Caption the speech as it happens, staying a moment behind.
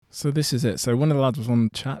So this is it. So one of the lads was on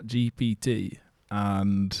ChatGPT,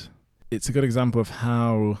 and it's a good example of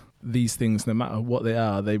how these things, no matter what they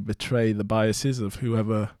are, they betray the biases of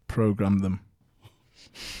whoever programmed them.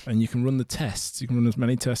 And you can run the tests. You can run as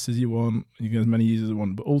many tests as you want. You can have as many users as you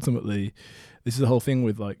want. But ultimately, this is the whole thing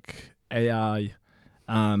with like AI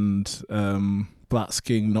and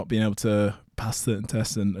Blacksking not being able to pass certain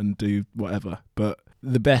tests and do whatever. But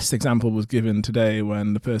the best example was given today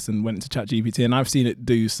when the person went into ChatGPT, and I've seen it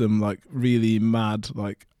do some like really mad,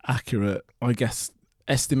 like accurate, I guess,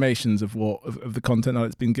 estimations of of the content that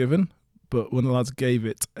it's been given. But one of the lads gave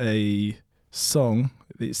it a song.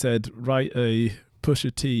 It said, write a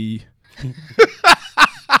Pusha T,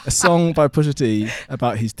 a song by Pusha T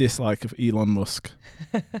about his dislike of Elon Musk.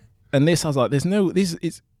 And this, I was like,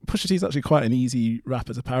 Pusha T's actually quite an easy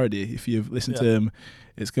rapper to parody. If you've listened to him,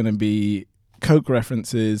 it's going to be Coke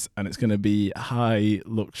references and it's going to be high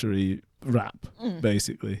luxury rap,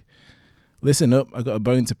 basically. Listen up, I got a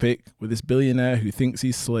bone to pick with this billionaire who thinks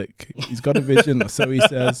he's slick. He's got a vision, or so he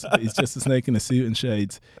says, but he's just a snake in a suit and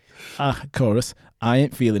shades. Chorus, I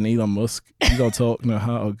ain't feeling Elon Musk. He's all talk, no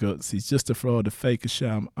heart or guts. He's just a fraud, a fake, a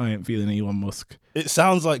sham. I ain't feeling Elon Musk. It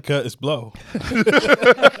sounds like Curtis Blow.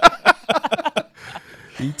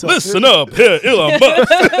 Listen up, here, Elon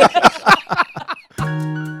Musk.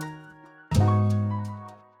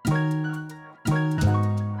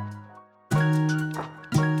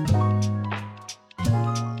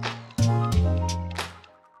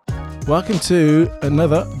 Welcome to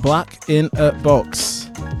another Black in a Box,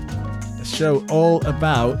 a show all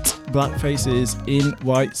about black faces in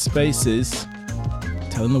white spaces,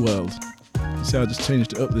 telling the world. You see, I just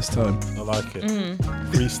changed it up this time. I like it.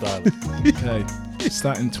 Freestyle. Okay,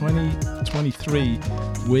 starting 2023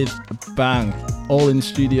 with a bang. All in the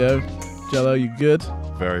studio. Jello, you good?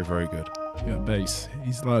 Very, very good. You got bass.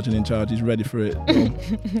 He's large and in charge. He's ready for it.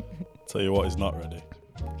 Tell you what, he's not ready.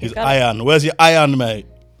 He's iron. Where's your iron, mate?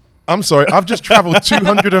 I'm sorry, I've just travelled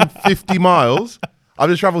 250 miles. I've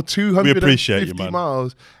just travelled We appreciate 250 you, man.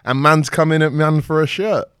 miles, and man's coming at man for a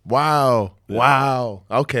shirt. Wow. Yeah. Wow.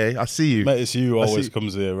 Okay, I see you. Mate, it's you who I always see.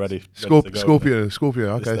 comes here ready to go. Scorpio. It's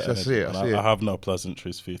Okay, the I see it. energy, I see man. it. I have no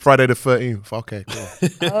pleasantries for you. Friday the 13th. Okay,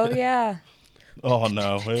 cool. Oh, yeah. Oh,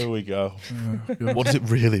 no. Here we go. What does it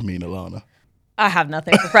really mean, Alana? I have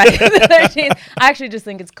nothing for Friday the 13th. I actually just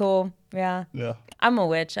think it's cool. Yeah. Yeah. I'm a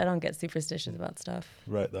witch. I don't get superstitious about stuff.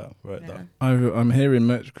 Right there. Yeah. I'm hearing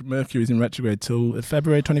Mercury's in retrograde till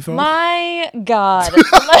February 24th. My God.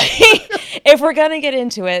 If we're going to get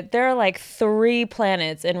into it, there are like 3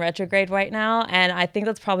 planets in retrograde right now. And I think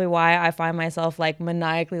that's probably why I find myself like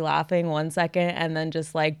maniacally laughing 1 second and then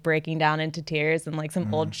just like breaking down into tears and like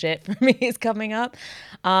some old shit for me is coming up.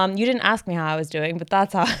 You didn't ask me how I was doing, but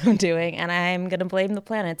that's how I'm doing. And I'm going to blame the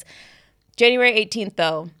planets. January 18th,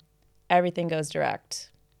 though. Everything goes direct.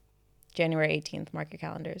 January 18th, mark your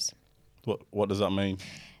calendars. What does that mean?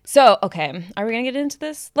 So, okay, are we going to get into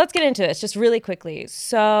this? Let's get into this just really quickly.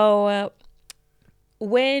 So,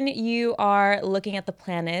 when you are looking at the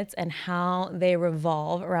planets and how they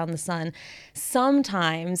revolve around the sun,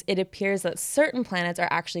 sometimes it appears that certain planets are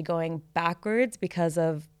actually going backwards because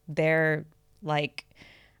of their, like,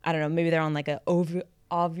 I don't know, maybe they're on like a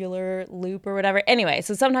ovular loop or whatever. Anyway,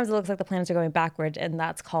 so sometimes it looks like the planets are going backward, and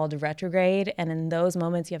that's called retrograde. And in those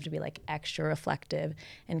moments, you have to be like extra reflective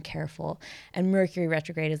and careful. And Mercury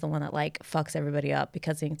retrograde is the one that like fucks everybody up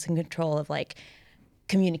because it's in control of like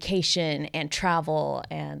communication and travel.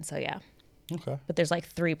 And so, yeah. Okay. But there's like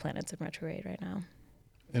 3 planets in retrograde right now.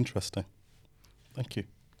 Interesting. Thank you.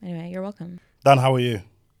 Anyway, you're welcome. Dan, how are you?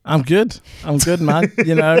 I'm good, man.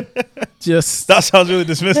 You know, just... That sounds really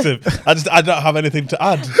dismissive. I don't have anything to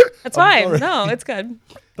add. That's fine. No, it's good.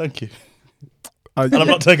 Thank you. And I'm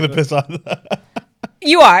not taking the piss either.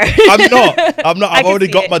 You are. I'm not. I've already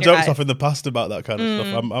see got it my in your jokes eyes. off in the past about that kind of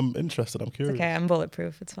stuff. I'm interested. I'm curious. Okay, I'm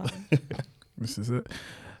bulletproof. It's fine. This is it.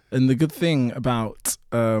 And the good thing about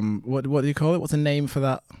what do you call it? What's a name for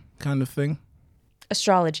that kind of thing?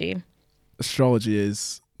 Astrology. Astrology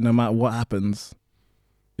is no matter what happens,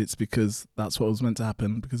 it's because that's what was meant to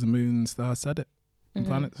happen because the moon and stars said it. And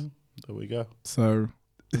planets. There we go. So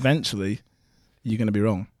eventually, you're going to be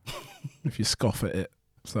wrong if you scoff at it.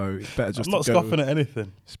 So it's better just. I'm not scoffing at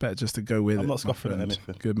anything. It's better just to go with it. I'm not my scoffing at friend.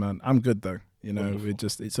 anything. Good man. I'm good though. You know,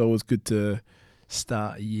 Wonderful. it's always good to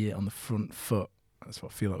start a year on the front foot. That's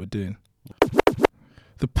what I feel like we're doing.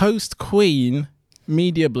 The post-Queen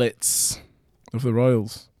media blitz of the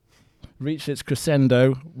royals reached its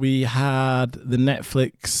crescendo. We had the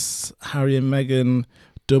Netflix Harry and Meghan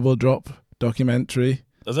double drop documentary.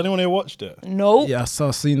 Has anyone here watched it? Nope. Yeah,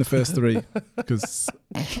 I've seen the first 3 because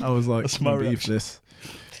I was like, That's my "Can't believe reaction. this."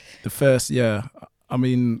 The first, yeah. I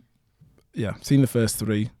mean, yeah, seen the first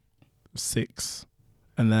 3, 6,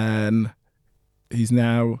 and then he's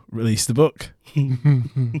now released a book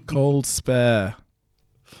called Spare,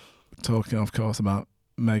 talking, of course, about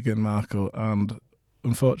Meghan Markle and,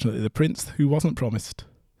 unfortunately, the prince who wasn't promised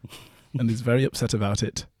and is very upset about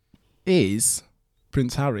it is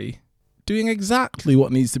Prince Harry doing exactly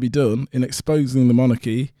what needs to be done in exposing the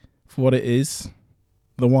monarchy for what it is,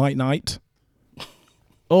 the White Knight,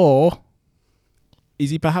 or is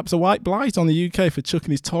he perhaps a white blight on the UK for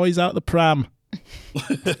chucking his toys out the pram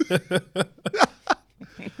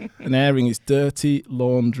and airing his dirty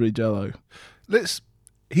laundry jello?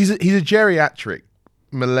 He's a geriatric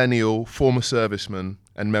millennial former serviceman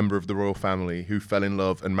and member of the royal family who fell in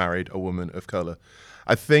love and married a woman of colour.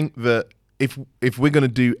 I think that if we're going to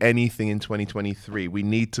do anything in 2023, we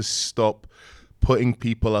need to stop putting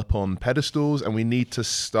people up on pedestals, and we need to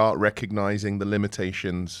start recognising the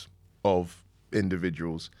limitations of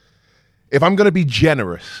individuals. If I'm going to be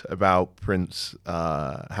generous about Prince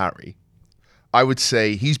Harry, I would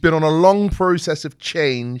say he's been on a long process of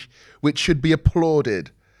change which should be applauded.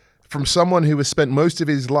 From someone who has spent most of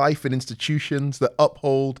his life in institutions that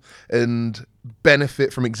uphold and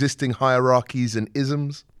benefit from existing hierarchies and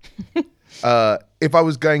isms. If I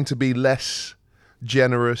was going to be less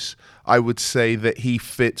generous, I would say that he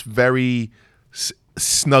fits very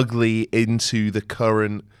snugly into the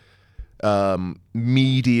current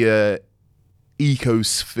media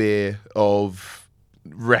ecosphere of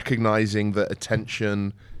recognizing that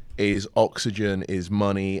attention is oxygen, is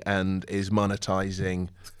money, and is monetizing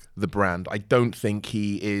the brand. I don't think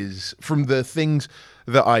he is, from the things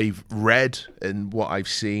that I've read and what I've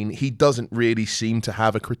seen, he doesn't really seem to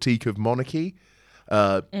have a critique of monarchy.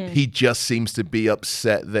 He just seems to be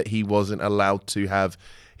upset that he wasn't allowed to have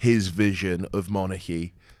his vision of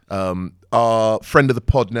monarchy. Our friend of the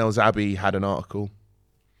pod, Nels Abbey, had an article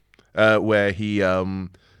where he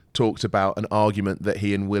talked about an argument that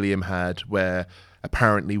he and William had, where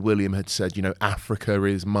apparently William had said, Africa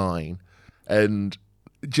is mine, and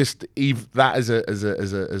just that as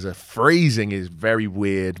a phrasing is very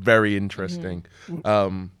weird, very interesting.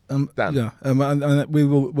 And we'll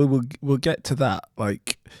get to that.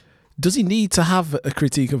 Like, does he need to have a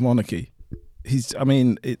critique of monarchy?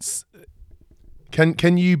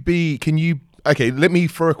 Can you okay, let me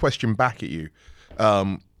throw a question back at you.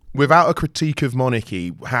 Without a critique of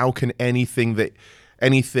monarchy, how can anything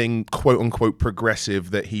quote unquote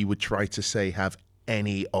progressive that he would try to say have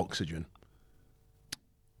any oxygen?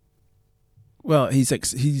 Well,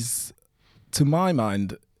 he's to my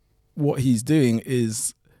mind, what he's doing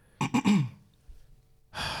is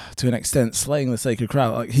to an extent slaying the sacred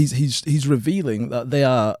cow. Like he's revealing that they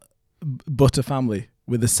are but a family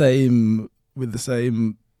with the same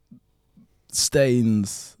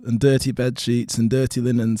stains and dirty bed sheets and dirty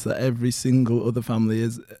linens that every single other family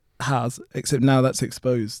has, except now that's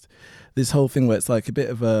exposed. This whole thing where it's like a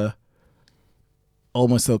bit of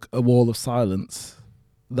almost like a wall of silence.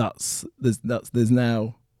 There's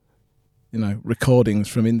now, recordings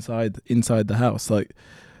from inside the house. Like,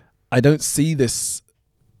 I don't see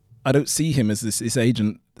him as this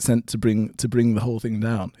agent sent to bring the whole thing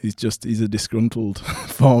down. He's a disgruntled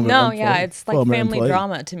former. No, yeah, it's like family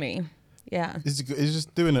drama to me. Yeah, he's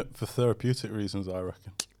just doing it for therapeutic reasons, I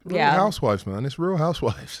reckon. Real Housewives, man. It's Real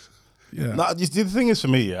Housewives. Yeah. No, the thing is, for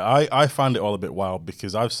me, I find it all a bit wild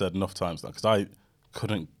because I've said enough times that because I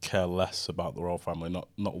couldn't care less about the royal family. Not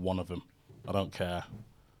one of them. I don't care.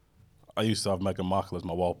 I used to have Meghan Markle as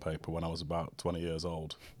my wallpaper when I was about 20 years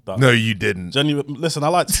old. No, you didn't. Listen, I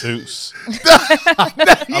like Suits.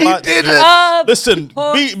 You didn't. Listen,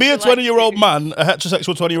 be a 20-year-old man, a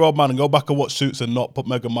heterosexual 20-year-old man, and go back and watch Suits and not put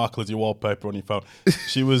Meghan Markle as your wallpaper on your phone.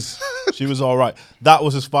 She was all right. That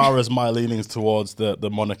was as far as my leanings towards the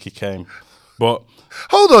monarchy came. But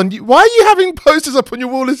hold on, why are you having posters up on your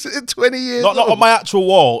wall at 20 years old? Not on my actual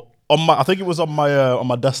wall. I think it was on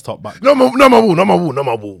my desktop back then. Not my wall.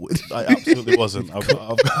 I absolutely wasn't.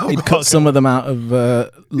 He'd cut some of them out of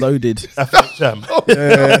Loaded.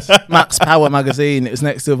 FHM. Max Power magazine. It was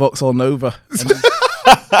next to Vauxhall Nova.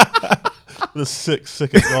 The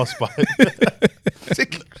sickest horse bite.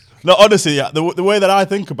 No, honestly, yeah, the way that I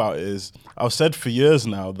think about it is, I've said for years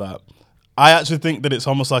now that I actually think that it's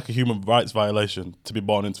almost like a human rights violation to be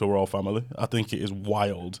born into a royal family. I think it is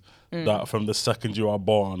wild that from the second you are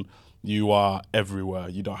born, you are everywhere.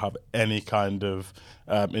 You don't have any kind of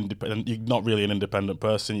independent. You're not really an independent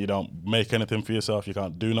person. You don't make anything for yourself. You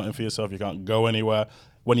can't do nothing for yourself. You can't go anywhere.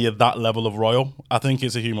 When you're that level of royal, I think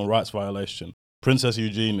it's a human rights violation. Princess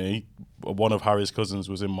Eugenie, one of Harry's cousins,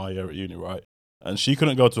 was in my year at uni, right? and she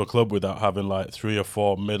couldn't go to a club without having like 3 or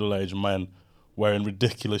 4 middle-aged men wearing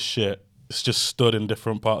ridiculous shit. It's just stood in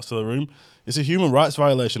different parts of the room. It's a human rights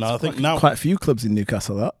violation. I think now quite a few clubs in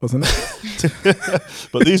Newcastle, that wasn't it?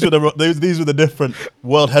 but these were the different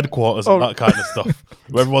world headquarters and that kind of stuff,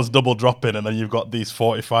 where everyone's double dropping, and then you've got these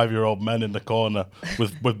 45-year-old men in the corner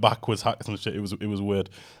with backwards hats and shit. It was weird.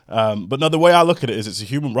 But no, the way I look at it is it's a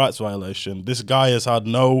human rights violation. This guy has had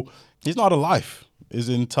he's not had a life his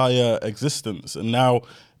entire existence, and now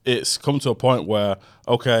it's come to a point where,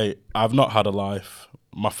 okay, I've not had a life.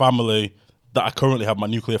 My family that I currently have, my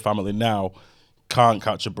nuclear family now, can't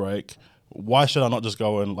catch a break. Why should I not just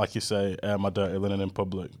go and, like you say, air my dirty linen in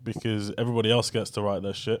public? Because everybody else gets to write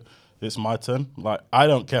their shit. It's my turn. Like, I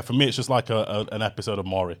don't care. For me, it's just like an episode of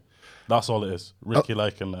Maury. That's all it is. Ricky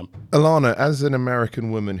Lake and them. Alana, as an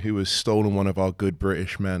American woman who has stolen one of our good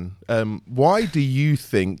British men, why do you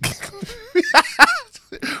think...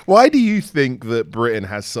 why do you think that Britain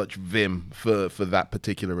has such vim for that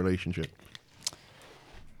particular relationship?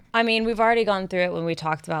 I mean, we've already gone through it when we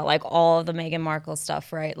talked about like all of the Meghan Markle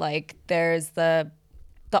stuff, right? Like there's the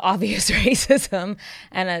obvious racism,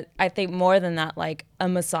 and I think more than that, like a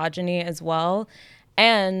misogyny as well.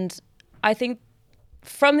 And I think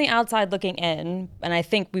from the outside looking in, and I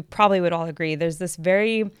think we probably would all agree, there's this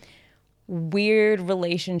very weird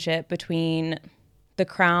relationship between the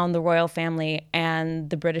Crown, the royal family, and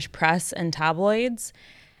the British press and tabloids.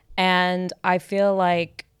 And I feel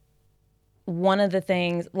like one of the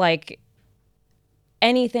things, like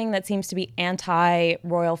anything that seems to be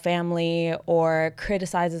anti-royal family or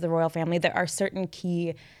criticizes the royal family, there are certain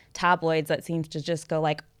key tabloids that seems to just go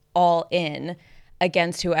like all in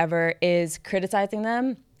against whoever is criticizing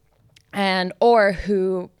them and or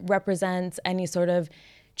who represents any sort of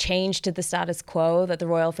change to the status quo that the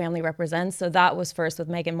royal family represents. So that was first with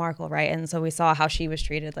Meghan Markle, right? And so we saw how she was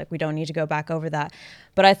treated. Like, we don't need to go back over that.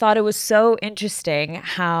 But I thought it was so interesting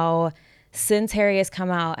how since Harry has come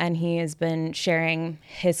out and he has been sharing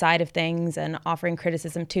his side of things and offering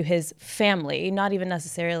criticism to his family, not even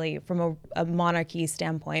necessarily from a monarchy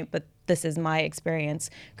standpoint, but this is my experience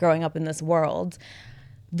growing up in this world.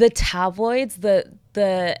 The tabloids,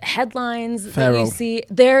 the headlines that you see,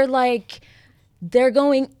 they're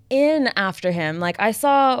going in after him. Like, I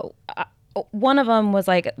saw one of them was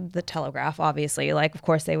like the Telegraph, obviously. Like, of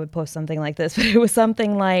course they would post something like this, but it was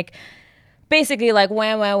something like, basically like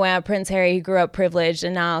wham, wham, wham, Prince Harry, he grew up privileged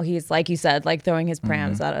and now he's, like you said, like throwing his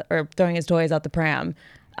prams out, or throwing his toys out the pram.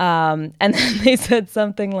 And then they said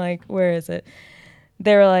something like, where is it?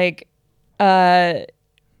 They were like,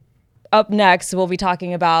 up next, we'll be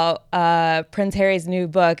talking about Prince Harry's new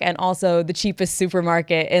book and also the cheapest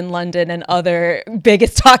supermarket in London and other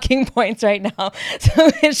biggest talking points right now. So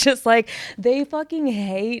it's just like, they fucking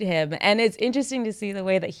hate him. And it's interesting to see the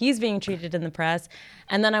way that he's being treated in the press.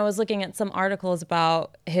 And then I was looking at some articles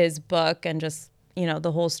about his book and just, you know,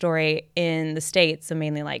 the whole story in the States, so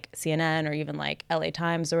mainly like CNN or even like LA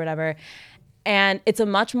Times or whatever. And it's a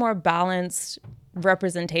much more balanced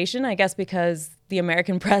representation, I guess, because the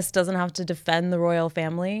American press doesn't have to defend the royal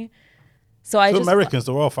family. So Americans,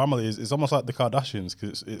 the royal family is almost like the Kardashians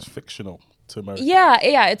because it's fictional to Americans. Yeah,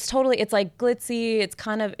 it's like glitzy.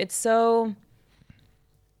 It's so.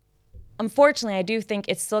 Unfortunately, I do think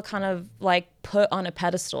it's still kind of like put on a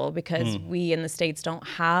pedestal because we in the States don't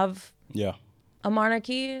have a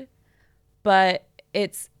monarchy, but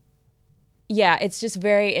it's just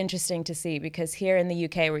very interesting to see because here in the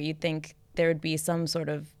UK, where you'd think there would be some sort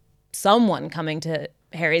of someone coming to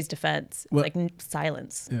Harry's defense, like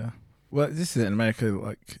silence. Yeah. Well, this is in America,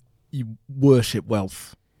 like you worship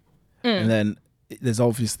wealth. And then there's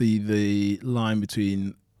obviously the line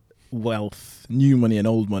between wealth, new money and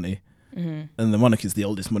old money. And the monarchy is the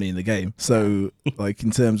oldest money in the game. So like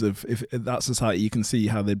in terms of if that society, you can see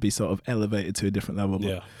how they'd be sort of elevated to a different level.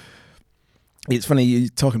 But it's funny you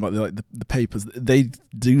talking about the papers. They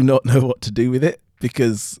do not know what to do with it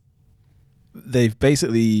because they've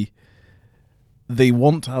basically, they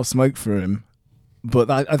want to have smoke for him,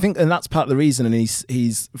 but I think, and that's part of the reason. And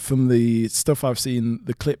he's from the stuff I've seen,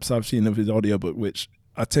 the clips I've seen of his audiobook, which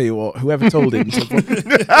I tell you what, whoever told him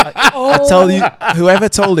to, I tell you, whoever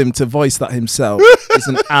told him to voice that himself is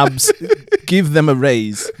an give them a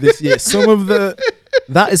raise this year. Some of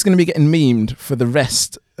that is going to be getting memed for the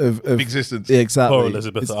rest of existence. Yeah, exactly. Poor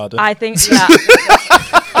Elizabeth Arden. I think,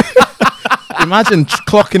 Imagine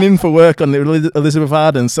clocking in for work on the Elizabeth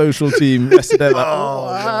Arden social team yesterday.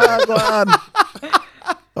 Like,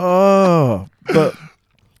 but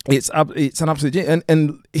it's an absolute,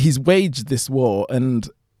 and he's waged this war. And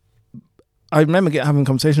I remember having a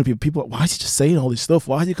conversation with people like, why is he just saying all this stuff?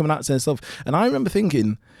 Why is he coming out and saying stuff? And I remember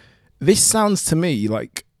thinking, this sounds to me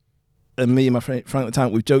like, and me and my friend Frank at the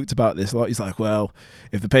time, we've joked about this a lot. He's like, well,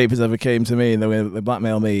 if the papers ever came to me and they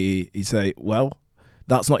blackmail me, he'd say, well,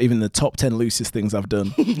 that's not even the top 10 loosest things I've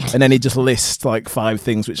done. And then he just lists like 5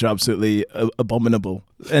 things which are absolutely abominable.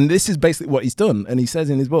 And this is basically what he's done. And he says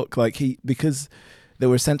in his book, like because they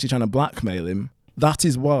were essentially trying to blackmail him, that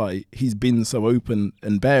is why he's been so open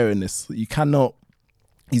and bare in this.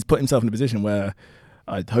 He's put himself in a position where,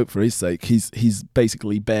 I'd hope for his sake, he's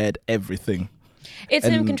basically bared everything. It's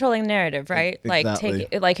him controlling the narrative, right? Exactly.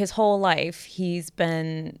 Like his whole life, he's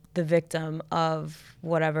been the victim of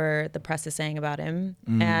whatever the press is saying about him,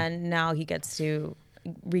 and now he gets to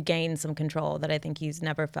regain some control that I think he's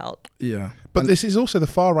never felt. Yeah, But this is also the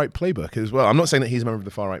far right playbook as well. I'm not saying that he's a member of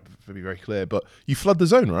the far right, to be very clear, but you flood the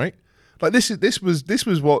zone, right? Like this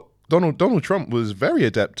was what Donald Trump was very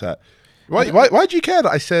adept at. Why do you care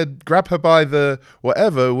that I said grab her by the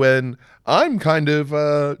whatever when I'm kind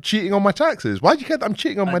of cheating on my taxes? Why do you care that I'm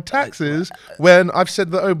cheating on my taxes when I've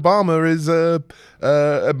said that Obama is a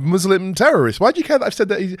Muslim terrorist? Why do you care that I've said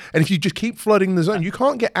that? And if you just keep flooding the zone, you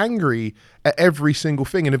can't get angry at every single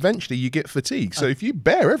thing, and eventually you get fatigued. So if you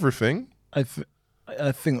bear everything, I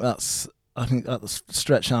think that's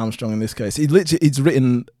Stretch Armstrong in this case. He's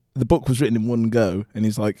written, the book was written in one go, and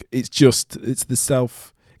he's like,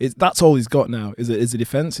 that's all he's got now is a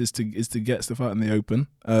defense, is to get stuff out in the open.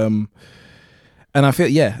 And I feel,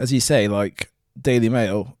 yeah, as you say, like Daily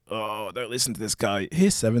Mail, oh, don't listen to this guy.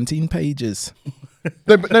 Here's 17 pages.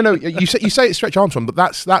 no. You say it's Stretch Armstrong, but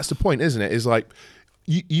that's the point, isn't it? Is like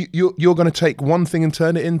you're going to take one thing and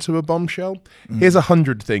turn it into a bombshell. Here's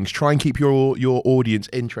 100 things. Try and keep your audience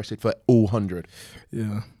interested for all 100.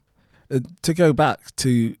 Yeah. To go back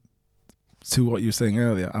to what you were saying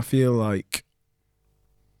earlier, I feel like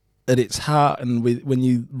at its heart, and when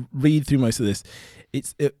you read through most of this,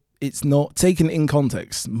 it's not taken in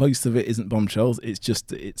context. Most of it isn't bombshells. It's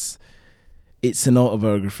just it's an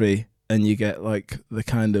autobiography, and you get like the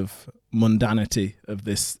kind of mundanity of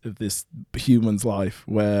this human's life,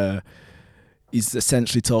 where he's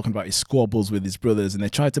essentially talking about his squabbles with his brothers, and they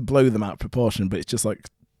try to blow them out of proportion, but it's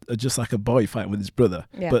just like a boy fighting with his brother.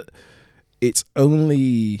 Yeah. But it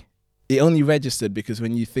only registered because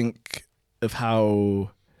when you think of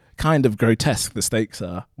how kind of grotesque the stakes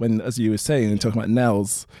are, when, as you were saying and talking about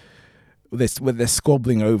Nels, where they're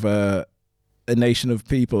squabbling over a nation of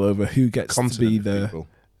people, over who gets to be a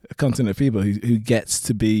continent of people, who gets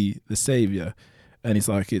to be the savior, and he's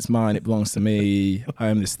like, it's mine, it belongs to me, I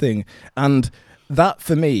am this thing. And that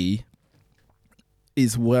for me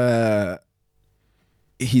is where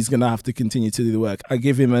he's going to have to continue to do the work. I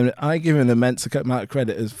give him an immense amount of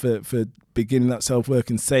credit for beginning that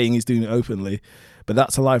self-work and saying he's doing it openly, but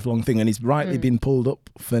that's a lifelong thing, and he's rightly been pulled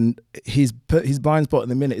up for his blind spot in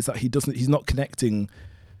the minute is that he's not connecting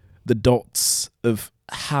the dots of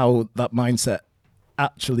how that mindset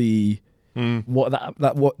actually what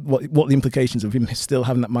the implications of him still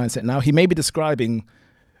having that mindset now. He may be describing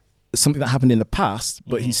something that happened in the past,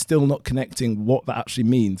 but he's still not connecting what that actually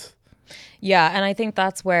means. Yeah, and I think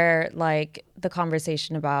that's where like the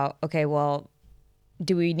conversation about, okay, well,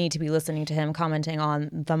 do we need to be listening to him commenting on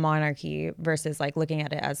the monarchy versus like looking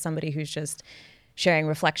at it as somebody who's just sharing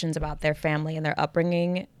reflections about their family and their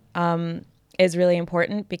upbringing is really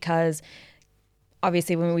important, because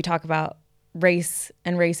obviously when we talk about race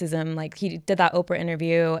and racism, like he did that Oprah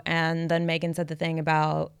interview, and then Meghan said the thing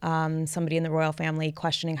about somebody in the royal family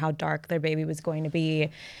questioning how dark their baby was going to be.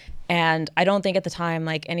 And I don't think at the time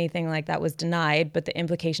like anything like that was denied, but the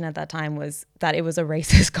implication at that time was that it was a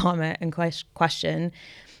racist comment and question.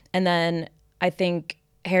 And then I think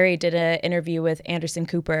Harry did an interview with Anderson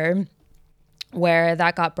Cooper where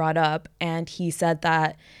that got brought up, and he said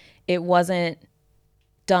that it wasn't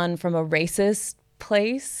done from a racist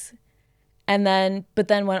place. But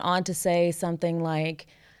then went on to say something like,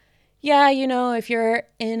 yeah, you know, if you're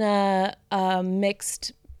in a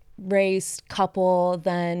mixed race couple,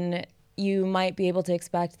 then you might be able to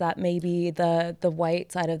expect that maybe the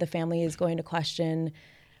white side of the family is going to question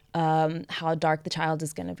how dark the child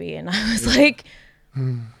is going to be. And I was like,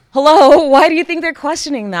 hello, why do you think they're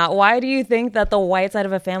questioning that? Why do you think that the white side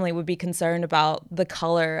of a family would be concerned about the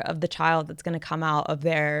color of the child that's going to come out of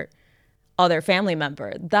their other family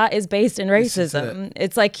member? That is based in racism.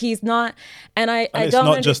 It's like he's not, and I don't it's not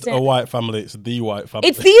understand. just a white family, it's the white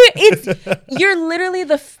family. You're literally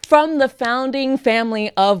from the founding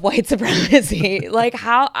family of white supremacy. Like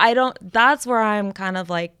that's where I'm kind of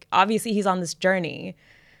like, obviously he's on this journey,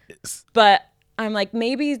 but I'm like,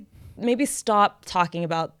 maybe stop talking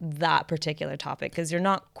about that particular topic, because you're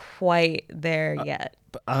not quite there yet.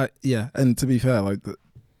 But and to be fair, like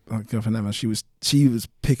girlfriend Emma, she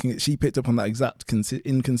picked up on that exact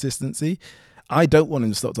inconsistency. I don't want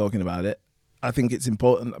him to stop talking about it. I think it's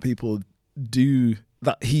important that people do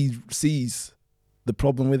that. He sees the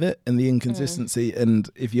problem with it and the inconsistency. And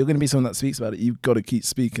if you're going to be someone that speaks about it, you've got to keep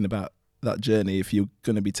speaking about that journey if you're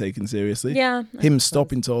going to be taken seriously. Yeah. Him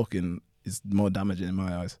stopping talking is more damaging in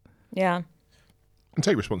my eyes. Yeah. And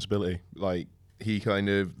take responsibility. Like, he kind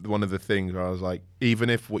of, one of the things where I was like, even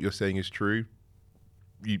if what you're saying is true,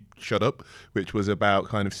 you shut up, which was about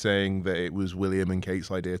kind of saying that it was William and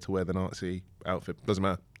Kate's idea to wear the Nazi outfit. Doesn't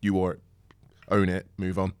matter. You wore it. Own it.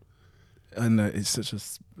 Move on. And it's such a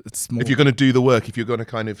small... If you're going to do the work, if you're going to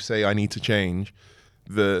kind of say, I need to change,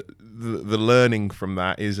 the learning from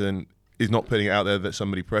that is not putting it out there that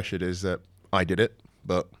somebody pressured, is that I did it,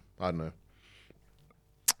 but I don't know.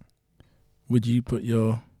 Would you put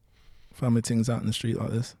your family things out in the street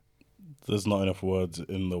like this? There's not enough words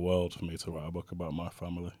in the world for me to write a book about my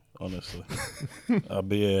family, honestly. I'll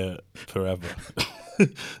be here forever.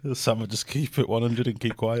 Sam would just keep it 100 and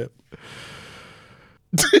keep quiet.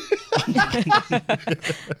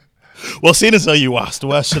 Well, seeing as though you asked,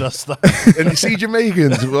 where should I start? And you see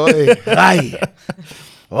Jamaicans, boy. Aye.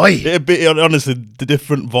 Oi. It'd be, honestly, the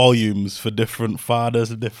different volumes for different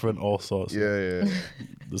fathers and different all sorts. Yeah.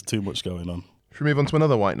 There's too much going on. Should we move on to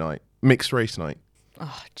another white night? Mixed race night.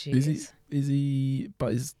 Oh, jeez.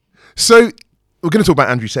 So we're going to talk about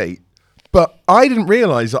Andrew Tate, but I didn't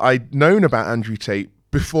realise that I'd known about Andrew Tate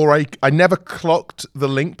before. I never clocked the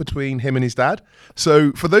link between him and his dad.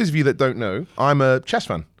 So for those of you that don't know, I'm a chess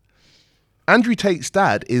fan. Andrew Tate's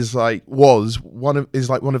dad is one of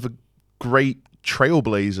the great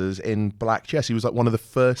trailblazers in black chess. He was like one of the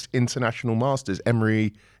first international masters,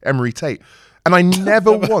 Emery Tate. And I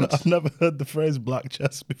never once... I've never heard the phrase black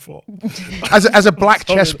chess before. As a black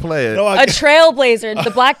chess player... No, a trailblazer,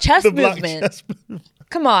 the black chess movement. Chess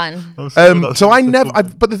Come on. So I never...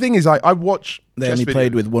 but the thing is, I watch... They only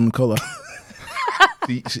played with one colour.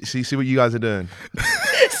 see what you guys are doing.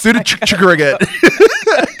 Do the chugger again.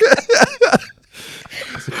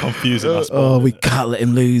 It's a confusing aspect. Oh, we can't let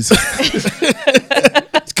him lose.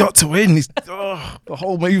 He's got to win. The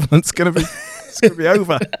whole movement's going to be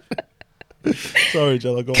over. Sorry,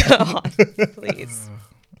 Jella, go on. God, please.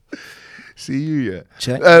 See you yet.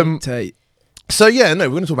 Check Tate. So yeah, no,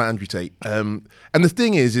 we're going to talk about Andrew Tate. And the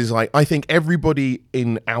thing is like, I think everybody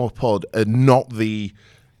in our pod are not the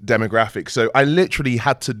demographic. So I literally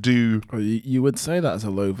had to do... Well, you would say that as a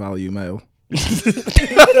low-value male.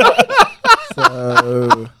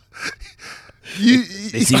 So...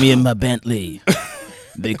 They see me in my Bentley.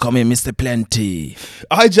 They call me Mr. Plenty.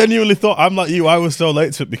 I genuinely thought, I'm like you, I was so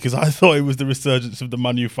late to it because I thought it was the resurgence of the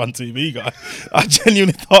Man U Fan TV guy. I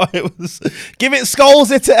genuinely thought it was, give it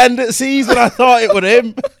Scholesy to end at season. I thought it was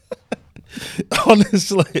him.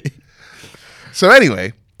 Honestly. So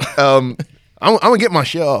anyway, I'm going to get my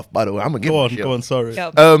shit off, by the way. I'm going to get my shit Go off. on, sorry.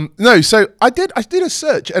 Go. No, so I did a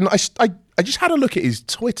search and I just had a look at his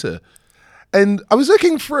Twitter and I was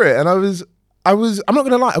looking through it and I was I'm not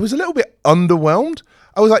going to lie, I was a little bit underwhelmed.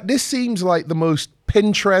 I was like, this seems like the most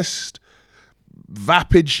Pinterest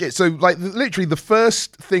vapid shit. So like literally the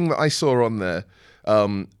first thing that I saw on there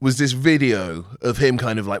was this video of him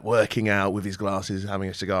kind of like working out with his glasses, having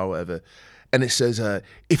a cigar or whatever. And it says,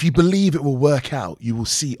 if you believe it will work out, you will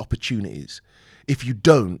see opportunities. If you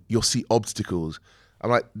don't, you'll see obstacles. I'm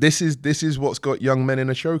like, this is what's got young men in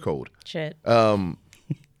a chokehold. Shit.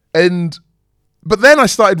 But then I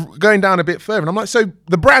started going down a bit further, and I'm like, so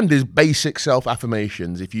the brand is basic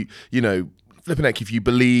self-affirmations. If you flipping heck, if you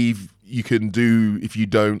believe, you can do. If you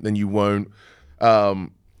don't, then you won't. And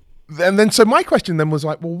then, so my question then was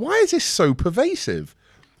like, well, why is this so pervasive?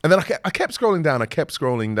 And then I kept scrolling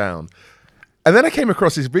down. And then I came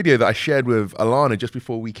across this video that I shared with Alana just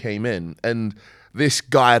before we came in. And this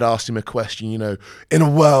guy had asked him a question, in a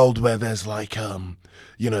world where there's like,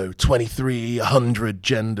 2,300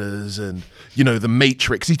 genders and, the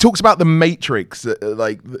Matrix. He talks about the Matrix,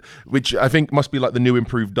 which I think must be like the new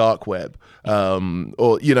improved dark web. Or, how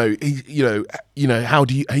are you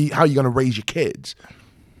going to raise your kids?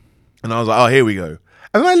 And I was like, oh, here we go.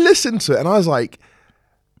 And then I listened to it and I was like,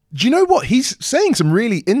 do you know what? He's saying some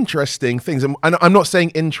really interesting things. And I'm not saying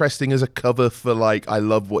interesting as a cover for like, I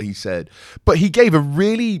love what he said, but he gave a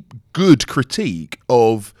really good critique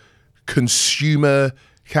of consumer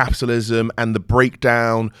capitalism and the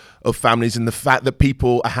breakdown of families and the fact that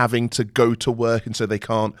people are having to go to work and so they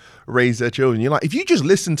can't raise their children. You're like, if you just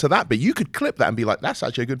listen to that bit, you could clip that and be like, that's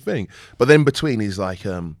actually a good thing. But then between, he's like,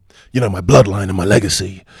 my bloodline and my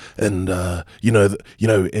legacy, and in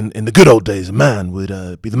the good old days, a man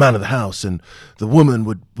would be the man of the house, and the woman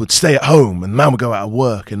would stay at home, and the man would go out of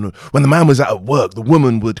work. And when the man was out of work, the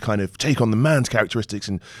woman would kind of take on the man's characteristics,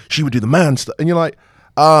 and she would do the man stuff. And you're like,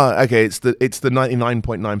 okay, it's the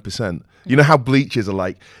 99.9%. You know how bleachers are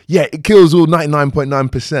like, yeah, it kills all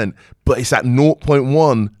 99.9%, but it's that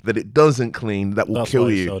 0.1 that it doesn't clean that will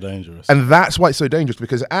kill you. That's why it's so dangerous. And that's why it's so dangerous,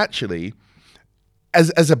 because actually,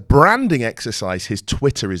 as a branding exercise, his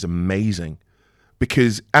Twitter is amazing,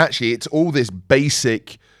 because actually it's all this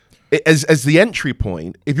basic. As the entry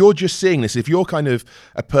point, if you're just seeing this, if you're kind of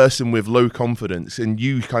a person with low confidence and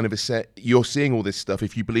you kind of you're seeing all this stuff,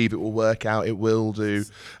 if you believe it will work out, it will do,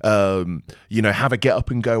 have a get up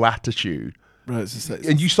and go attitude, Right,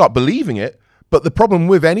 and you start believing it. But the problem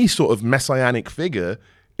with any sort of messianic figure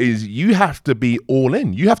is you have to be all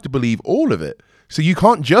in. You have to believe all of it. So you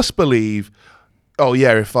can't just believe, oh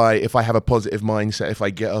yeah, if I have a positive mindset, if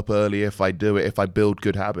I get up early, if I do it, if I build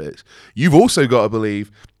good habits. You've also got to believe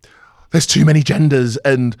there's too many genders,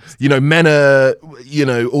 and men are,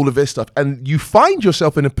 all of this stuff, and you find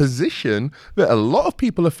yourself in a position that a lot of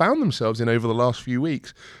people have found themselves in over the last few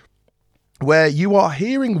weeks, where you are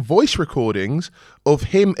hearing voice recordings of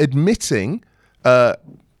him admitting,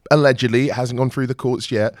 allegedly, it hasn't gone through the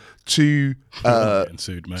courts yet, to Getting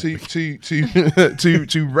sued, mate.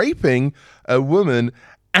 to raping a woman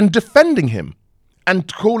and defending him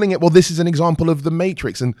and calling it, well, this is an example of the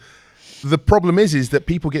Matrix. And the problem is that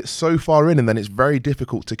people get so far in and then it's very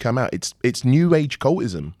difficult to come out. It's new age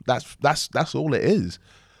cultism. That's all it is.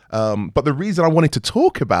 But the reason I wanted to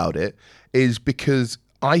talk about it is because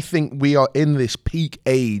I think we are in this peak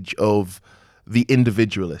age of the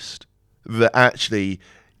individualist, that actually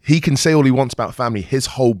he can say all he wants about family. His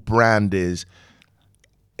whole brand is,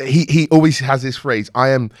 he always has this phrase, I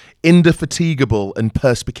am indefatigable and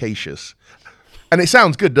perspicacious. And it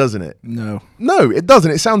sounds good, doesn't it? No, it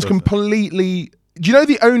doesn't. It sounds completely... Do you know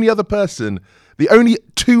the only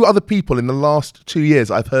two other people in the last 2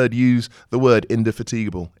 years I've heard use the word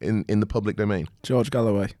indefatigable in the public domain? George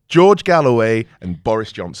Galloway and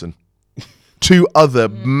Boris Johnson. Two other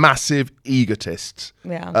massive egotists.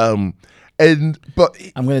 Yeah. But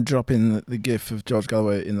I'm going to drop in the gif of George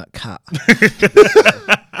Galloway in that cat.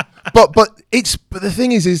 But the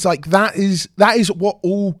thing is like that is what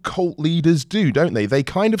all cult leaders do, don't they? They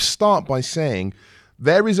kind of start by saying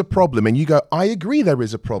there is a problem, and you go, I agree there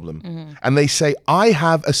is a problem. Mm-hmm. And they say, I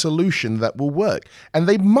have a solution that will work. And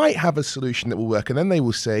they might have a solution that will work, and then they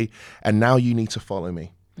will say, and now you need to follow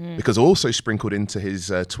me. Because also sprinkled into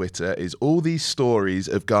his Twitter is all these stories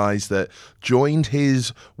of guys that joined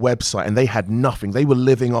his website and they had nothing. They were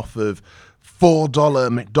living off of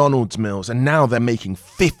 $4 McDonald's meals, and now they're making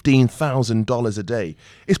 $15,000 a day.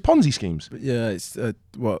 It's Ponzi schemes. But yeah, it's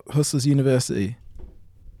Hustlers University,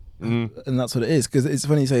 and that's what it is. Because it's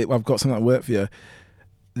funny you say, well, I've got something that work for you.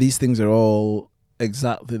 These things are all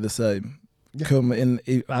exactly the same. Yeah.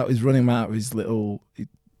 He's running out of his little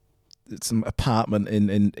some apartment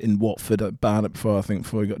in Watford at Barnet before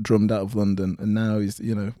he got drummed out of London, and now he's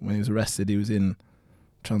when he was arrested, he was in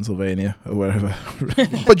Transylvania or wherever.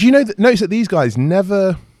 But do you notice that these guys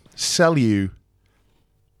never sell you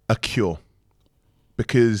a cure?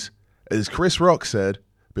 Because as Chris Rock said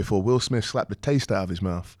before Will Smith slapped the taste out of his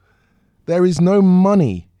mouth, there is no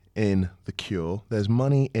money in the cure, there's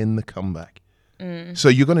money in the comeback. So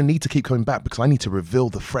you're going to need to keep coming back, because I need to reveal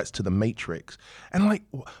the threats to the Matrix. And like,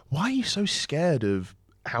 why are you so scared of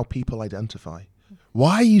how people identify?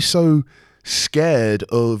 Why are you so scared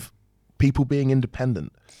of people being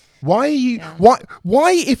independent? Why are you? Yeah.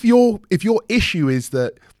 Why if your issue is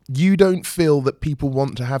that you don't feel that people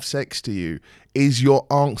want to have sex to you, is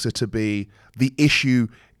your answer to be the issue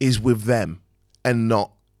is with them and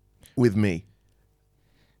not with me?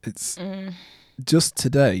 It's just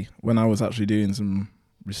today when I was actually doing some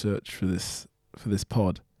research for this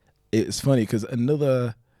pod. It's funny because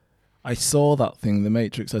I saw that thing, The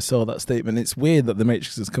Matrix. I saw that statement. It's weird that The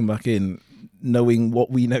Matrix has come back in, knowing what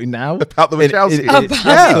we know now about the Wachowski. It's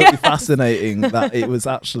absolutely fascinating that it was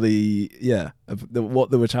actually of what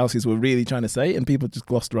the Wachowskis were really trying to say, and people just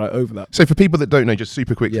glossed right over that. So for people that don't know, just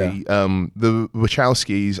super quickly, the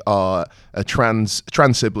Wachowskis are trans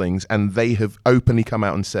siblings, and they have openly come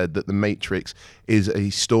out and said that The Matrix is a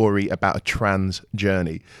story about a trans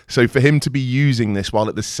journey. So for him to be using this while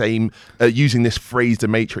at the same using this phrase, The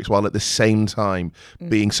Matrix, while at the same time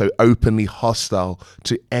being so openly hostile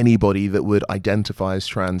to anybody that would identify as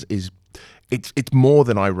trans is it's more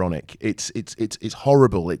than ironic. It's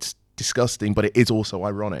horrible. It's disgusting, but it is also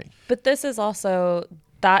ironic. But that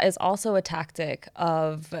is also a tactic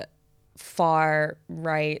of far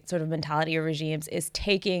right sort of mentality or regimes, is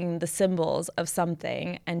taking the symbols of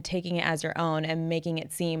something and taking it as your own and making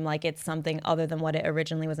it seem like it's something other than what it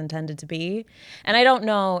originally was intended to be. And I don't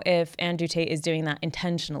know if Andrew Tate is doing that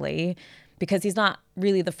intentionally, because he's not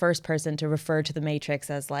really the first person to refer to the Matrix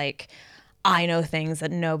as like, I know things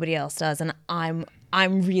that nobody else does, and I'm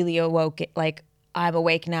really awoke, like I'm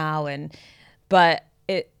awake now. But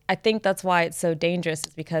I think that's why it's so dangerous,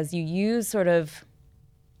 is because you use sort of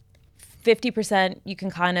 50% you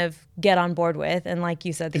can kind of get on board with, and like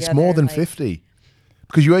you said, it's more than 50,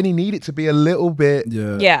 because you only need it to be a little bit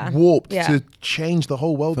warped to change the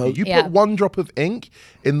whole world. You put one drop of ink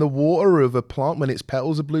in the water of a plant when its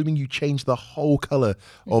petals are blooming, you change the whole color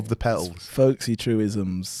of the petals. Folksy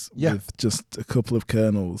truisms with just a couple of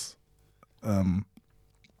kernels,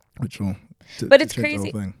 which will. But it's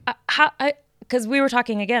crazy. Because we were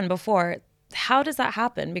talking again before, how does that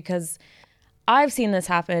happen? Because I've seen this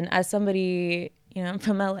happen as somebody, I'm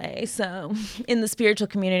from LA, so in the spiritual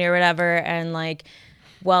community or whatever, and like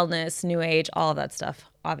wellness, new age, all of that stuff.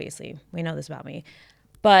 Obviously, we know this about me.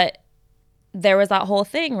 But there was that whole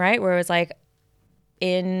thing, right, where it was like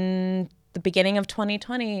in the beginning of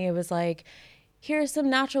 2020, it was like, here's some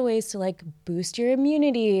natural ways to like boost your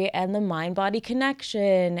immunity and the mind-body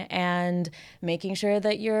connection, and making sure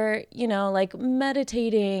that you're, like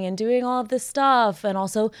meditating and doing all of this stuff. And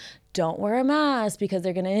also, don't wear a mask because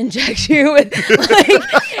they're going to inject you with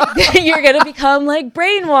like, you're going to become like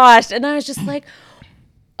brainwashed. And I was just like,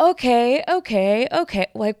 okay.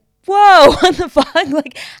 Like, whoa, what the fuck?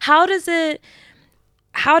 Like, how does it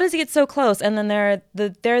get so close? And then there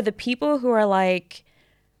are the people who are like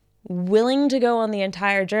willing to go on the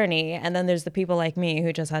entire journey, and then there's the people like me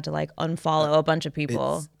who just had to like unfollow a bunch of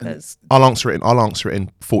people. I'll answer it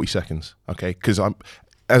in 40 seconds, okay? Because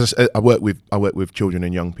I work with children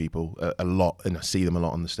and young people a lot, and I see them a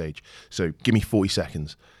lot on the stage. So give me 40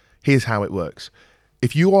 seconds. Here's how it works.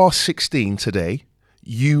 If you are 16 today,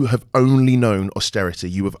 you have only known austerity.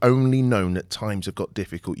 You have only known that times have got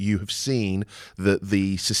difficult. You have seen that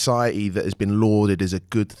the society that has been lauded as a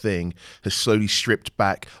good thing has slowly stripped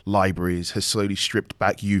back libraries, has slowly stripped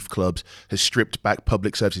back youth clubs, has stripped back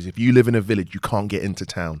public services. If you live in a village, you can't get into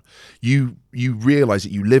town. You realize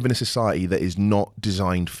that you live in a society that is not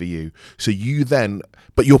designed for you. So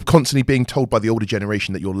but you're constantly being told by the older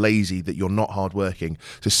generation that you're lazy, that you're not hardworking.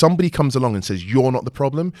 So somebody comes along and says, you're not the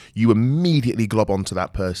problem. You immediately glob onto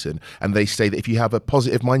that person. And they say that if you have a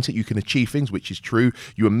positive mindset, you can achieve things, which is true.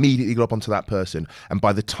 You immediately glob onto that person. And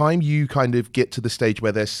by the time you kind of get to the stage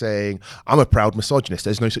where they're saying, I'm a proud misogynist,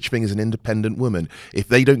 there's no such thing as an independent woman. If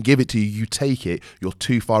they don't give it to you, you take it, you're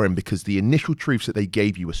too far in, because the initial truths that they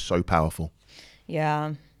gave you were so powerful.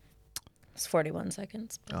 Yeah. It's 41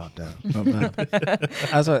 seconds. Oh, damn. Not bad.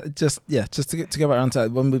 Just to go back around to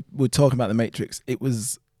that, when we were talking about The Matrix, it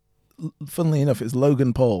was, funnily enough, it was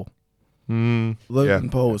Logan Paul. Logan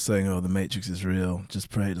Paul was saying, The Matrix is real. Just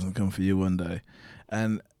pray it doesn't come for you one day.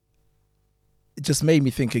 And it just made me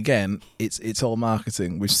think again, it's all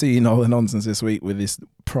marketing. We've seen all the nonsense this week with this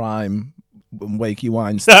Prime and Wakey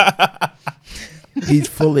Wine stuff. He's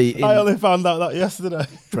fully in, I only found out that yesterday.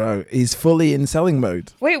 Bro, he's fully in selling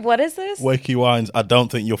mode. Wait, what is this? Wakey Wines. I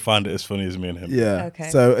don't think you'll find it as funny as me and him. Yeah. Okay.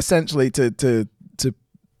 So essentially to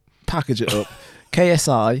package it up,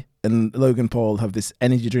 KSI and Logan Paul have this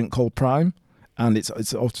energy drink called Prime, and it's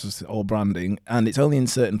obviously all branding, and it's only in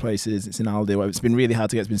certain places. It's in Aldi, where it's been really hard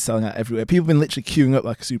to get. It's been selling out everywhere. People have been literally queuing up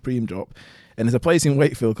like a Supreme drop. And there's a place in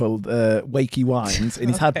Wakefield called Wakey Wines, and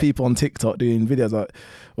he's had people on TikTok doing videos like,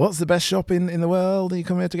 what's the best shop in the world? Are you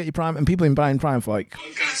coming here to get your Prime? And people have been buying Prime for like... What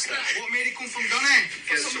made it come from Donny?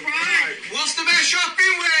 Get some Prime. What's the best shop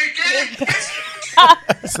in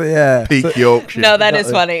Wake? So yeah. Peak Yorkshire. No, that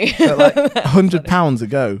is funny. Like £100 a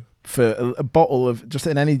go for a bottle of just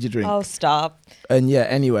an energy drink. Oh, stop. And yeah,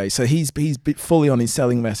 anyway, so he's fully on his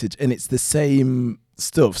selling message, and it's the same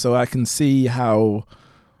stuff. So I can see how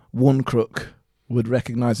one crook would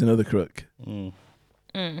recognize another crook. And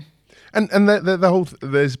the whole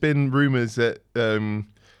there's been rumors that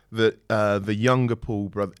the younger Paul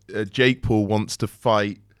brother Jake Paul wants to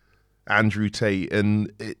fight Andrew Tate,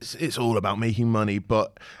 and it's all about making money.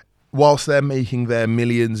 But whilst they're making their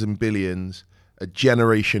millions and billions, a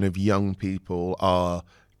generation of young people are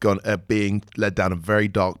being led down a very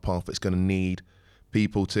dark path that's going to need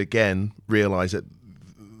people to, again, realise that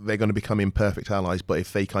they're going to become imperfect allies. But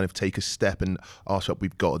if they kind of take a step and ask what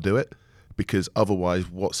we've got to do it, because otherwise,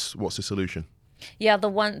 what's the solution? Yeah, the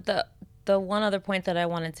one other point that I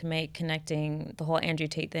wanted to make, connecting the whole Andrew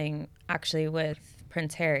Tate thing actually with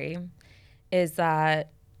Prince Harry, is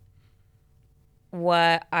that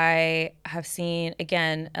what I have seen,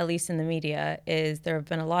 again, at least in the media, is there have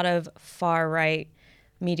been a lot of far-right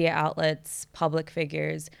media outlets, public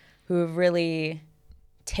figures, who have really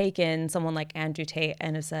taken someone like Andrew Tate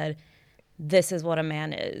and have said, this is what a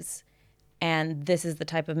man is, and this is the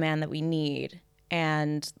type of man that we need,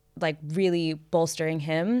 and like really bolstering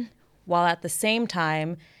him, while at the same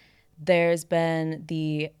time, there's been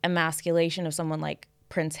the emasculation of someone like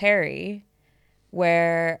Prince Harry,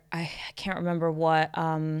 where I can't remember what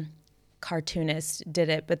cartoonist did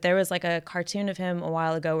it, but there was like a cartoon of him a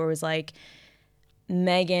while ago where it was like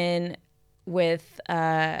Meghan with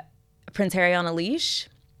Prince Harry on a leash.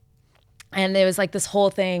 And there was like this whole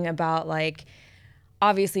thing about like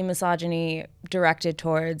obviously misogyny directed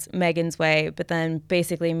towards Meghan's way, but then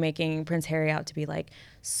basically making Prince Harry out to be like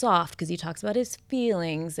soft because he talks about his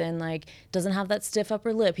feelings and like doesn't have that stiff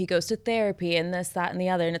upper lip. He goes to therapy and this, that, and the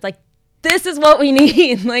other. And it's like, this is what we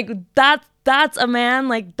need. Like that's a man,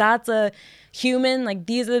 like that's a human, like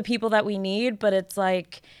these are the people that we need. But it's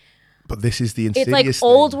like, but this is the insidious it's like thing.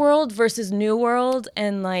 old world versus new world,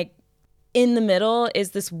 and like in the middle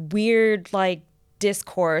is this weird like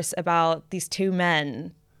discourse about these two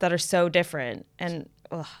men that are so different. And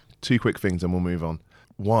two quick things and we'll move on.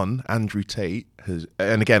 One, Andrew Tate has,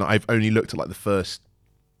 and again, I've only looked at like the first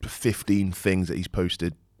 15 things that he's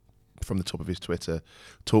posted from the top of his Twitter,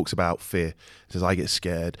 talks about fear, says I get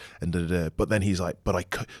scared and but then he's like, but I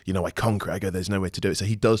conquer it. I go, there's no way to do it. So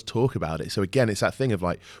he does talk about it. So again, it's that thing of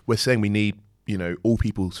like, we're saying we need, all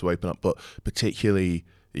people to open up, but particularly,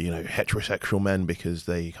 heterosexual men, because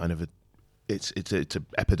they kind of, it's an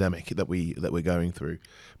epidemic that we're going through.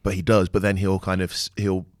 But he does, but then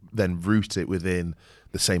he'll then root it within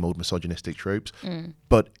the same old misogynistic tropes.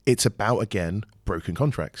 But it's about, again, broken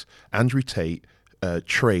contracts. Andrew Tate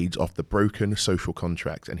trades off the broken social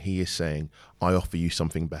contract, and he is saying, I offer you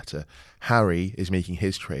something better. Harry is making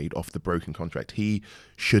his trade off the broken contract. He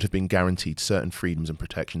should have been guaranteed certain freedoms and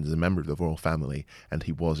protections as a member of the royal family, and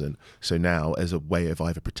he wasn't. So now, as a way of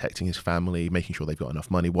either protecting his family, making sure they've got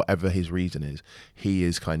enough money, whatever his reason is, he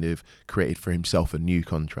is kind of created for himself a new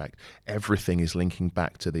contract. Everything is linking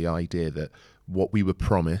back to the idea that what we were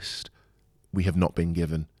promised, we have not been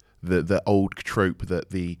given. The old trope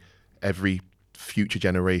that every future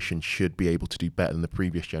generation should be able to do better than the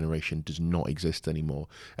previous generation does not exist anymore,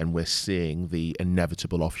 and we're seeing the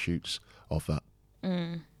inevitable offshoots of that.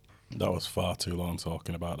 That was far too long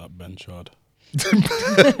talking about that bench yard.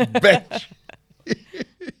 Bench.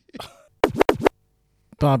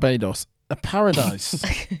 Barbados, a paradise,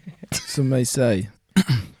 some may say.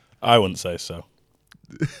 I wouldn't say so.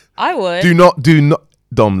 I would. Do not,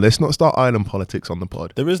 Dom, let's not start island politics on the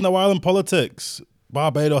pod. There is no island politics.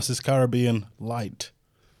 Barbados is Caribbean light.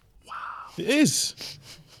 Wow. It is.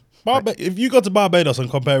 If you go to Barbados and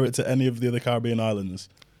compare it to any of the other Caribbean islands,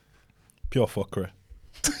 pure fuckery.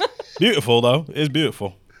 Beautiful, though. It is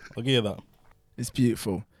beautiful. I'll give you that. It's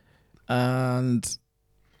beautiful. And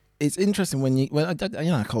it's interesting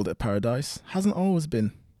I called it a paradise. Hasn't always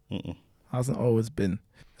been. Hasn't always been.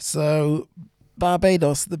 So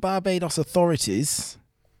Barbados, the Barbados authorities,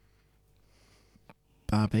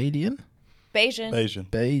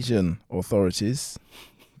 Bayesian authorities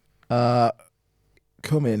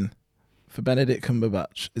coming for Benedict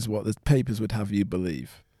Cumberbatch is what the papers would have you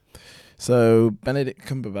believe. So Benedict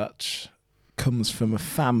Cumberbatch comes from a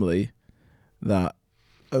family that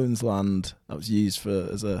owns land that was used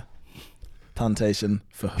as a plantation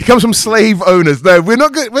for. He comes from slave owners. No, we're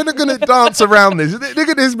not going to dance around this. Look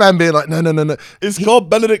at this man being like, no. It's called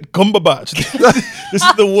Benedict Cumberbatch. This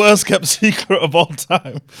is the worst kept secret of all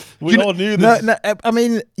time. We all knew this. No, I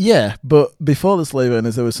mean, yeah, but before the slave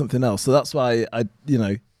owners, there was something else. So that's why I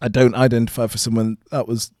don't identify for someone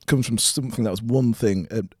that comes from something that was one thing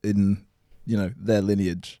in their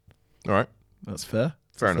lineage. All right, that's fair.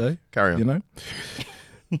 Fair enough. Carry on.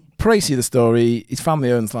 Précis the story. His family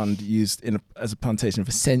owns land used as a plantation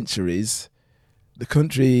for centuries. The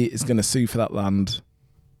country is going to sue for that land.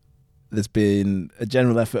 There's been a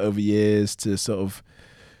general effort over years to sort of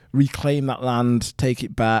reclaim that land, take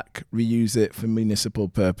it back, reuse it for municipal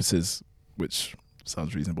purposes, which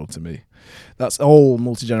sounds reasonable to me. That's all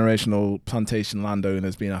multi-generational plantation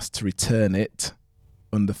landowners being asked to return it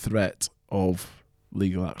under threat of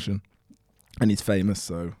legal action. And he's famous,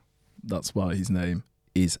 so that's why his name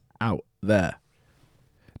is out there.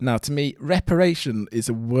 Now, to me, reparation is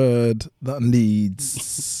a word that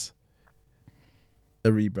needs a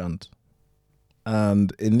rebrand.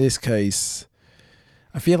 And in this case,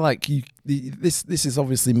 I feel like this is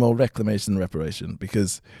obviously more reclamation than reparation,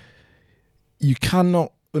 because you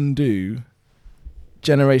cannot undo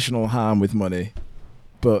generational harm with money.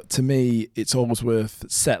 But to me, it's always worth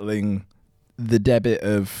settling the debit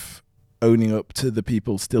of owning up to the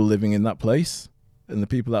people still living in that place and the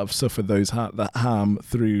people that have suffered that harm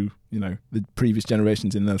through, the previous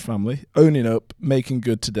generations in their family. Owning up, making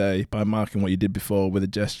good today by marking what you did before with a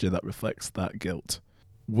gesture that reflects that guilt.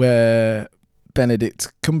 Where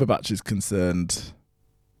Benedict Cumberbatch is concerned,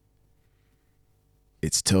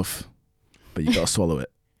 it's tough, but you got to swallow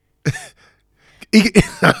it.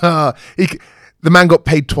 The man got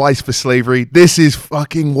paid twice for slavery. This is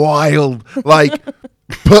fucking wild. Like,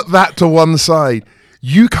 put that to one side.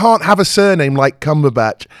 You can't have a surname like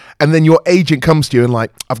Cumberbatch, and then your agent comes to you and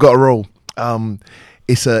like, I've got a role.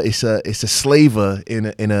 It's a slaver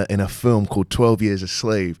in a film called 12 Years a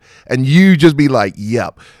Slave, and you just be like,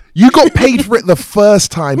 yep. You got paid for it the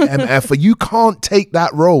first time, MF. You can't take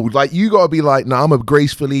that role. Like, you got to be like, I'm a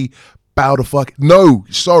gracefully bow the fuck. No,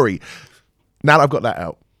 sorry. Now that I've got that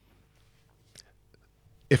out,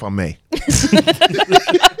 if I may.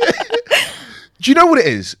 Do you know what it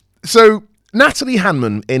is? So Natalie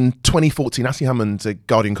Hanman in 2014, Natalie Hanman's a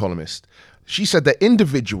Guardian columnist. She said that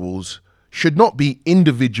individuals should not be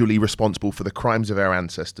individually responsible for the crimes of our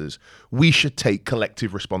ancestors. We should take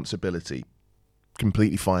collective responsibility.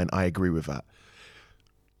 Completely fine. I agree with that.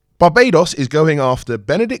 Barbados is going after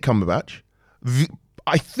Benedict Cumberbatch,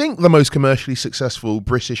 I think the most commercially successful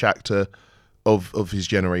British actor of his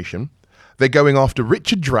generation. They're going after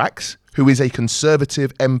Richard Drax, who is a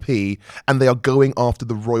Conservative MP, and they are going after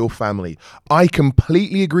the royal family. I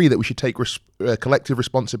completely agree that we should take collective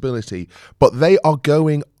responsibility, but they are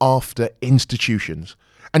going after institutions.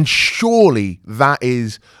 And surely that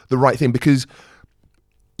is the right thing, because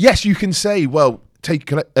yes, you can say, well, take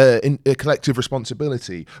collective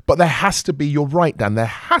responsibility, but there has to be, you're right, Dan, there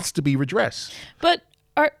has to be redress. But,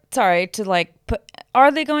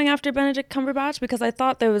 are they going after Benedict Cumberbatch? Because I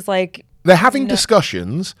thought there was they're having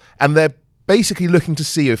discussions, and they're basically looking to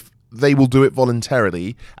see if they will do it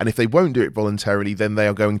voluntarily, and if they won't do it voluntarily, then they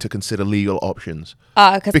are going to consider legal options.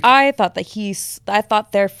 Because I thought I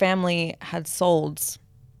thought their family had sold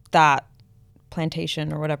that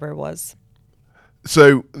plantation or whatever it was.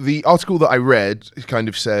 So the article that I read kind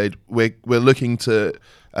of said we're looking to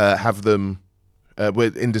have them.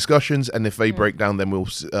 We're in discussions, and if they break down, then we'll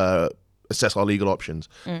assess our legal options.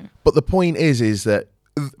 But the point is that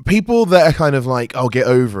people that are kind of like, "Oh, get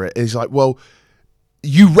over it," is like, well,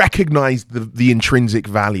 you recognize the intrinsic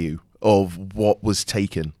value of what was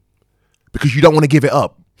taken because you don't want to give it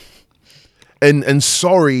up, and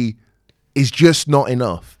sorry is just not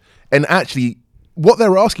enough. And actually, what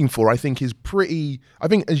they're asking for, I think, is pretty. I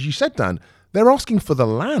think, as you said, Dan, they're asking for the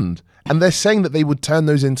land. And they're saying that they would turn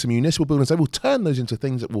those into municipal buildings. They will turn those into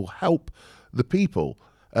things that will help the people.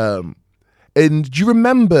 And do you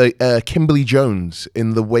remember Kimberly Jones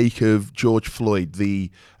in the wake of George Floyd, the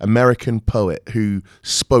American poet who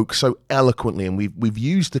spoke so eloquently? And we've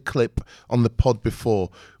used the clip on the pod before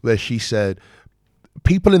where she said,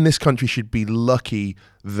 people in this country should be lucky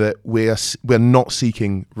that we're not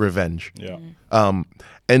seeking revenge. Yeah.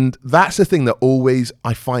 And that's the thing that always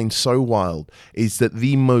I find so wild, is that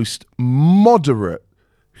the most moderate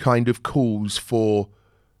kind of calls for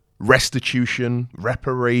restitution,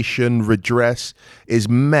 reparation, redress is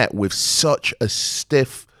met with such a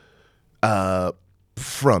stiff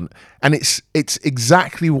front. And it's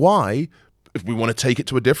exactly why, if we want to take it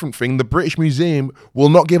to a different thing, the British Museum will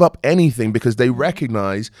not give up anything, because they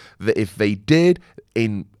recognize that if they did,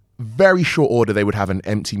 in very short order, they would have an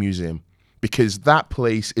empty museum, because that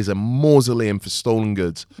place is a mausoleum for stolen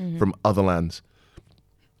goods from other lands.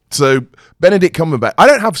 So Benedict Cumberbatch, I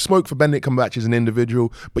don't have smoke for Benedict Cumberbatch as an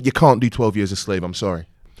individual, but you can't do 12 Years a Slave. I'm sorry.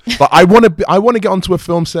 But I want to get onto a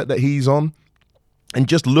film set that he's on and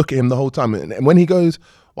just look at him the whole time. And when he goes,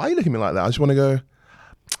 "Why are you looking at me like that?" I just want to go,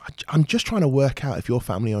 "I'm just trying to work out if your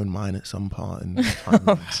family owned mine at some part in time."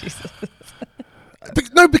 Oh, Jesus.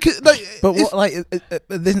 No, because But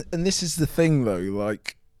this is the thing though,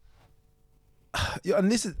 like,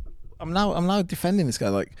 and this is I'm now defending this guy.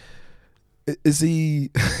 Like, Is he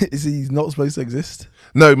is he not supposed to exist?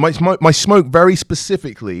 No, my smoke very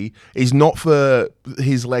specifically is not for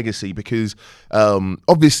his legacy because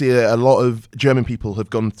obviously a lot of German people have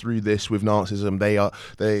gone through this with Nazism.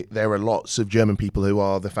 There are lots of German people who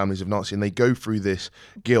are the families of Nazi and they go through this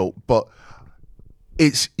guilt. But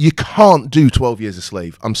you can't do 12 Years a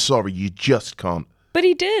Slave. I'm sorry, you just can't. But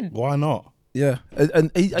he did. Why not? Yeah,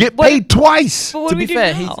 and he, Get paid twice. But what to do be we do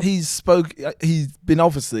fair, now? he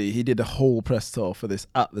did a whole press tour for this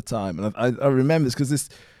at the time, and I remember this because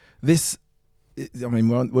this. I mean,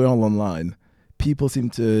 we're all online. People seem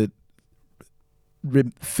to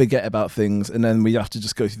forget about things, and then we have to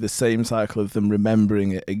just go through the same cycle of them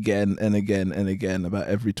remembering it again and again and again about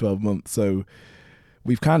every 12 months. So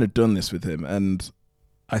we've kind of done this with him, and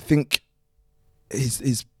I think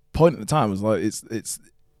his point at the time was like, it's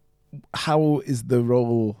how is the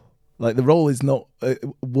role? Like the role is not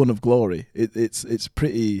one of glory. It's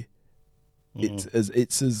pretty. It's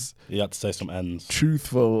as You had to say some ends.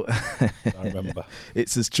 truthful. I remember.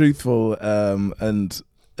 It's as truthful and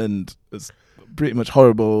as pretty much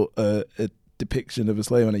horrible a depiction of a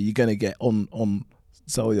slave owner you're going to get on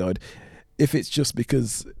celluloid. If it's just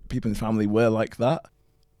because people in the family were like that,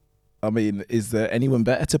 I mean, is there anyone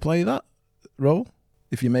better to play that role?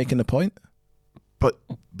 If you're making a point, But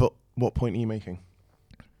what point are you making?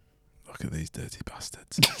 look at these dirty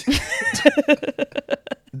bastards.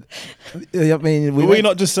 I mean, Were we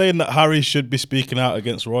not just saying that Harry should be speaking out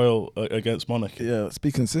against against monarchy? Yeah, let's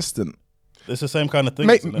be consistent. It's the same kind of thing.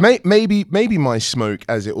 Isn't it? Maybe my smoke,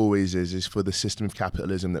 as it always is for the system of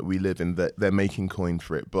capitalism that we live in, that they're making coin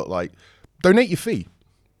for it. But like, donate your fee.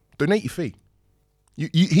 Donate your fee.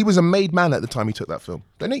 He was a made man at the time he took that film.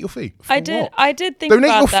 Donate your fee. I did think Donate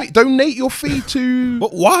about your that. fee. Donate your fee to.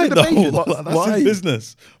 But why to the though? pages. That's Why? his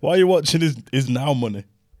business. Why are you watching his now money?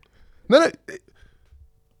 No.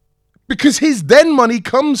 Because his then money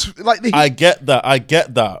comes like the. I get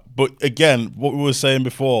that. But again, what we were saying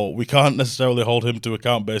before, we can't necessarily hold him to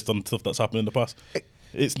account based on stuff that's happened in the past.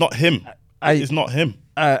 It's not him. It's not him.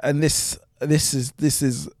 And this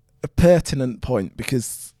is a pertinent point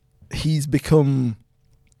because he's become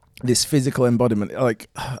this physical embodiment. Like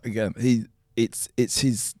again, it's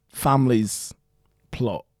his family's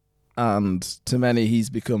plot, and to many, he's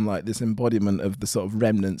become like this embodiment of the sort of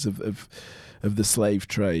remnants of the slave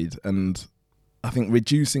trade. And I think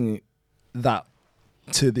reducing that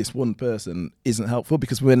to this one person isn't helpful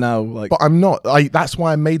because we're now like. But I'm not. That's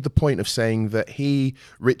why I made the point of saying that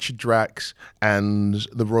Richard Drax, and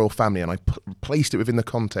the royal family, and I placed it within the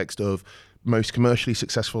context of most commercially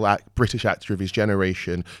successful British actor of his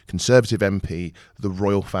generation, Conservative MP, the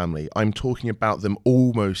royal family. I'm talking about them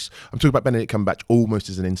almost. I'm talking about Benedict Cumberbatch almost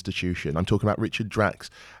as an institution. I'm talking about Richard Drax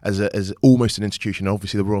as almost an institution.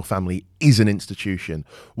 Obviously, the royal family is an institution.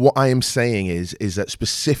 What I am saying is that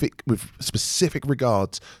with specific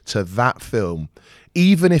regards to that film,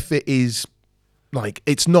 even if it is like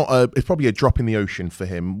it's probably a drop in the ocean for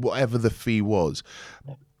him, whatever the fee was.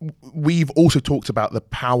 We've also talked about the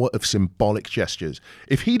power of symbolic gestures.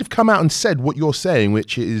 If he'd have come out and said what you're saying,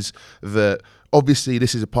 which is that obviously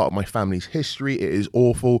this is a part of my family's history, it is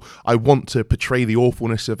awful, I want to portray the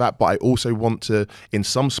awfulness of that, but I also want to, in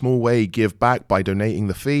some small way, give back by donating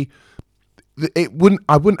the fee, I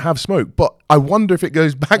wouldn't have smoke. But I wonder if it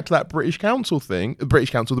goes back to that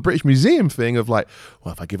the British Museum thing of like,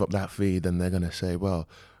 well, if I give up that fee, then they're going to say, well,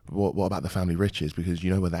 what about the family riches? Because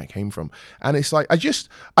you know where that came from. And it's like,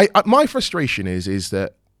 my frustration is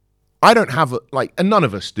that I don't have and none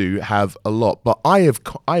of us do have a lot, but I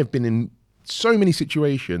have been in so many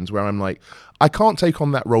situations where I'm like, I can't take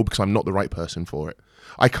on that role because I'm not the right person for it.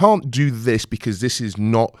 I can't do this because this is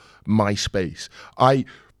not my space. And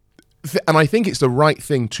I think it's the right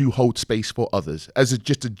thing to hold space for others as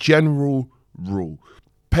just a general rule.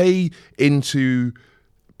 Pay into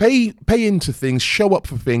things, show up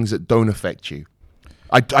for things that don't affect you.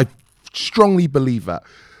 I strongly believe that.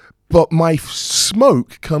 But my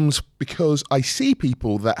smoke comes because I see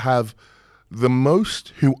people that have the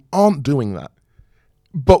most who aren't doing that,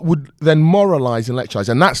 but would then moralize and lecturize.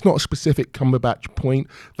 And that's not a specific Cumberbatch point.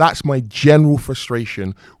 That's my general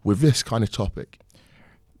frustration with this kind of topic.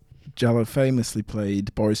 Jallo famously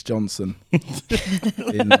played Boris Johnson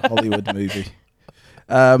in a Hollywood movie.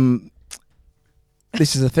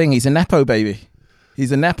 This is the thing. He's a Nepo baby.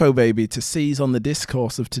 He's a Nepo baby to seize on the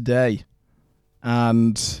discourse of today.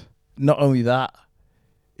 And not only that,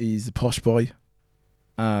 he's a posh boy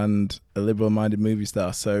and a liberal-minded movie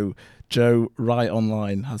star. So Joe, right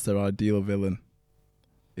online, has their ideal villain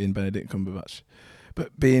in Benedict Cumberbatch.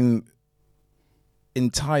 But being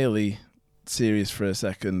entirely serious for a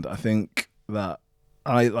second, I think that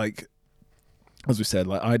as we said,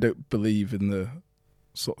 like I don't believe in the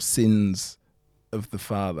sort of sins of the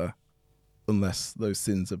father unless those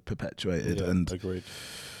sins are perpetuated. Yeah, And agreed.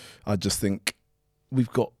 I just think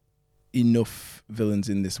we've got enough villains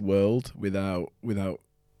in this world without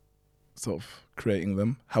sort of creating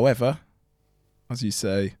them. However, as you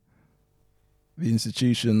say, the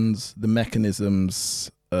institutions, the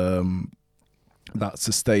mechanisms that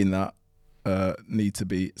sustain that need to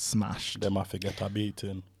be smashed. They might forget I'm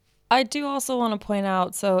eating. I do also want to point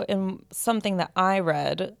out, so in something that I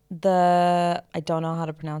read, I don't know how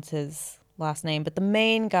to pronounce his last name, but the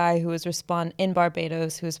main guy who was in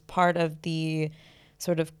Barbados, who is part of the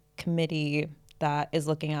sort of committee that is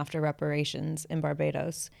looking after reparations in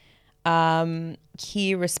Barbados,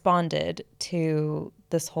 he responded to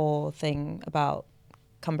this whole thing about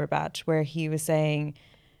Cumberbatch, where he was saying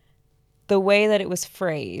the way that it was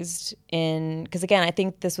phrased because again, I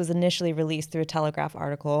think this was initially released through a Telegraph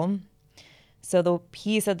article. So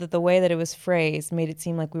he said that the way that it was phrased made it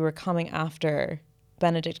seem like we were coming after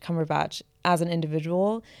Benedict Cumberbatch as an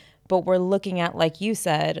individual, but we're looking at, like you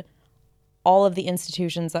said, all of the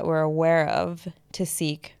institutions that we're aware of to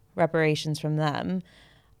seek reparations from them.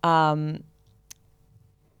 And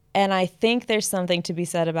I think there's something to be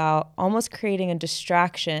said about almost creating a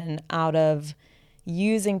distraction out of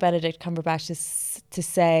using Benedict Cumberbatch to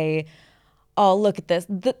say, oh, look at this.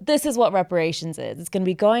 This is what reparations is. It's going to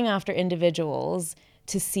be going after individuals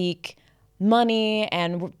to seek money,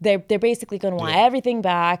 and they're basically going to want everything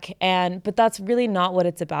back. But that's really not what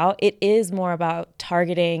it's about. It is more about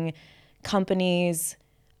targeting companies,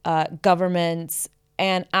 governments,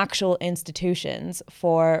 and actual institutions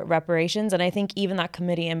for reparations. And I think even that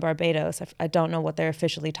committee in Barbados, I don't know what they're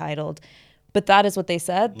officially titled, but that is what they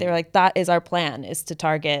said. They're like, that is our plan, is to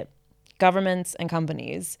target governments and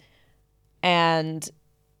companies. And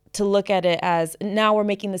to look at it as, now we're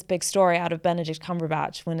making this big story out of Benedict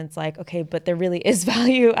Cumberbatch, when it's like, okay, but there really is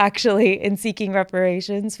value actually in seeking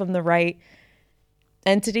reparations from the right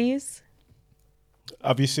entities.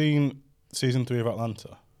 Have you seen season 3 of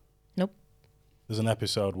Atlanta? Nope. There's an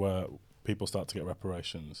episode where people start to get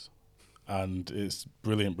reparations, and it's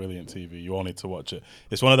brilliant TV. You all need to watch it.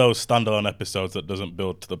 It's one of those standalone episodes that doesn't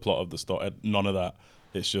build to the plot of the story. None of that.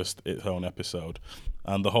 It's just its own episode.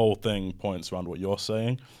 And the whole thing points around what you're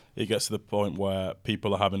saying. It gets to the point where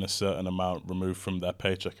people are having a certain amount removed from their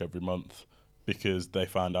paycheck every month because they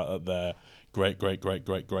find out that their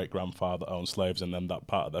great-great-great-great-great-grandfather owned slaves, and then that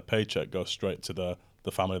part of their paycheck goes straight to the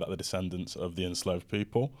family that are the descendants of the enslaved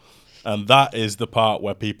people. And that is the part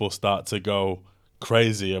where people start to go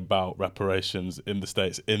crazy about reparations in the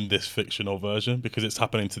States in this fictional version, because it's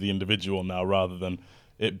happening to the individual now rather than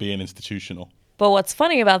it being institutional. But what's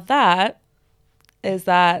funny about that is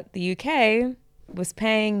that the UK was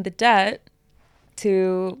paying the debt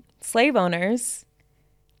to slave owners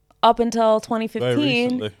up until 2015. Very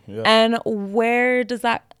recently, yeah. And where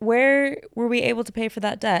were we able to pay for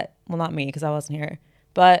that debt? Well, not me, because I wasn't here,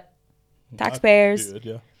 but taxpayers.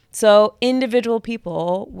 Yeah. So individual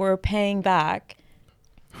people were paying back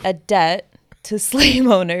a debt to slave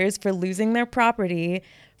owners for losing their property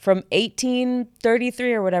from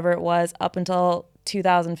 1833 or whatever it was up until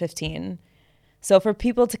 2015. So for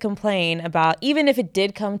people to complain about, even if it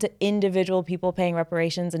did come to individual people paying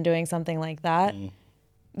reparations and doing something like that,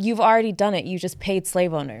 you've already done it. You just paid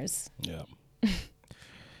slave owners. Yeah.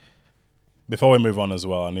 Before we move on as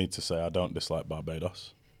well, I need to say I don't dislike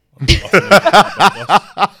Barbados.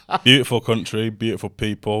 Beautiful country, beautiful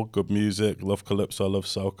people, good music, love calypso, love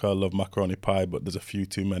soca, love macaroni pie, but there's a few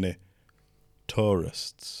too many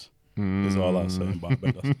tourists. Is all I'm saying about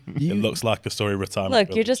Barbados. It looks like a story retirement Look,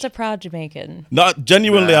 village. you're just a proud Jamaican. No,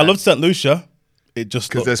 genuinely, I love St. Lucia. It just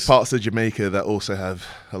Because there's parts of Jamaica that also have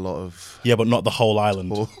a lot of yeah, but not the whole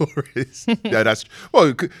island. tourists. Yeah, that's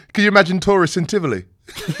well. Can you imagine tourists in Tivoli?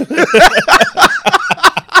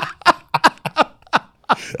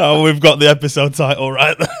 Oh, we've got the episode title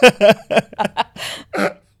right there.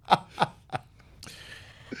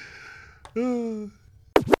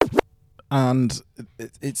 And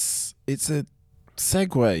it's a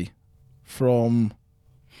segue from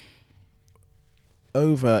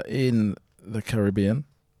over in the Caribbean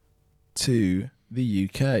to the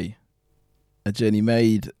UK. A journey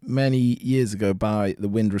made many years ago by the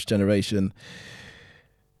Windrush generation.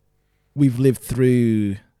 We've lived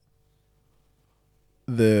through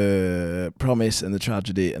the promise and the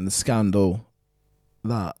tragedy and the scandal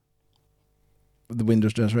that the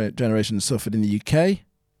Windrush generation suffered in the UK,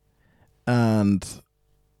 and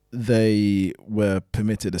they were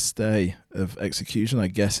permitted a stay of execution, I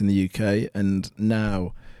guess, in the UK, and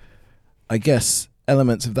now I guess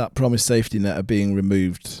elements of that promised safety net are being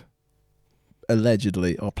removed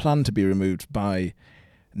allegedly or planned to be removed by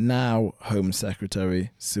now Home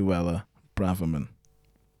Secretary Suella Braverman.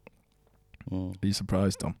 Are you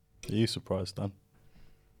surprised, Tom? Are you surprised, Dan?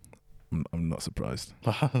 I'm not surprised.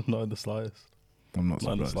 Not in the slightest. I'm not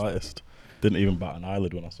Not in the surprised. slightest. Didn't even bat an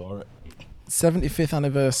eyelid when I saw it. 75th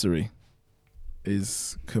anniversary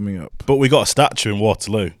is coming up. But we got a statue in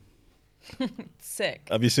Waterloo. Sick.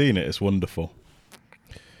 Have you seen it? It's wonderful.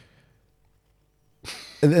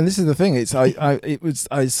 And this is the thing. It's I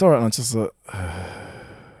saw it and I just thought,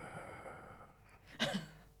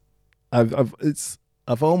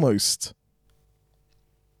 I've almost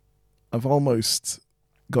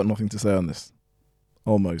got nothing to say on this.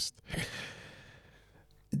 Almost.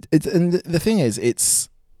 And the thing is, it's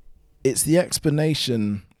the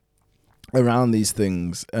explanation around these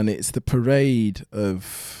things, and it's the parade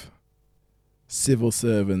of civil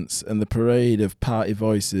servants and the parade of party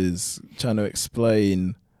voices trying to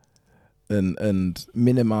explain and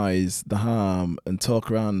minimize the harm and talk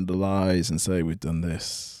around the lies and say we've done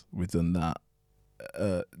this, we've done that.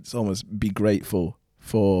 It's almost be grateful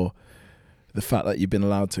for the fact that you've been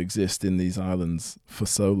allowed to exist in these islands for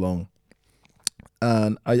so long.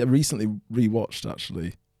 And I recently rewatched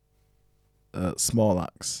actually Small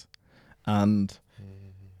Axe, and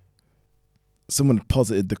someone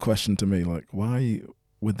posited the question to me, like, why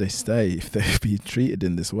would they stay if they'd be treated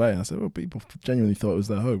in this way? And I said, well, people genuinely thought it was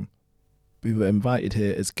their home. People were invited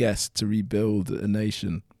here as guests to rebuild a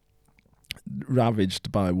nation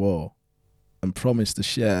ravaged by war and promised a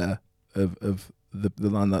share of the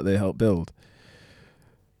land that they helped build.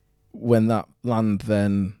 When that land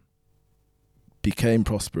then became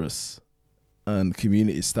prosperous and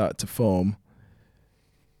communities started to form,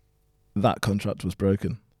 that contract was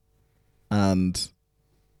broken. And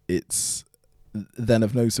it's then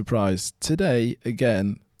of no surprise today,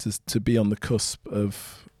 again, to be on the cusp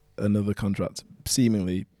of another contract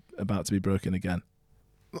seemingly about to be broken again.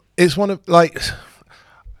 It's one of, like,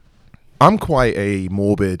 I'm quite a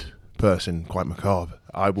morbid person, quite macabre.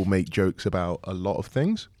 I will make jokes about a lot of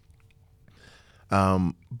things.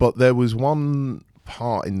 But there was one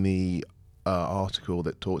part in the article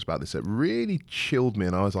that talks about this that really chilled me,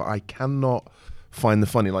 and I was like, I cannot find the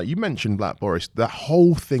funny. Like you mentioned Black Boris, the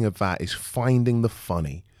whole thing of that is finding the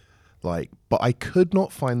funny. Like, but I could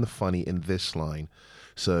not find the funny in this line.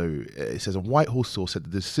 So it says a Whitehall source said the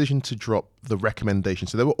decision to drop the recommendation.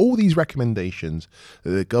 So there were all these recommendations.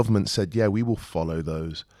 The government said, yeah, we will follow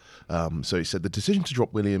those. So it said the decision to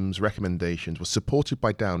drop Williams' recommendations was supported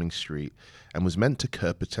by Downing Street and was meant to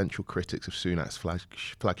curb potential critics of Sunak's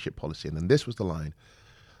flagship policy. And then this was the line.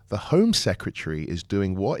 The Home Secretary is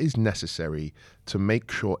doing what is necessary to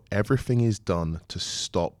make sure everything is done to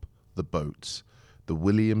stop the boats. The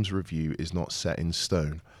Williams review is not set in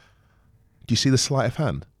stone. Do you see the sleight of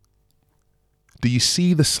hand? Do you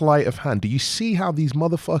see the sleight of hand? Do you see how these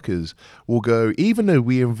motherfuckers will go, even though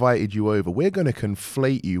we invited you over, we're going to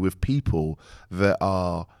conflate you with people that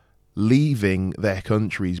are leaving their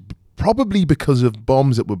countries, probably because of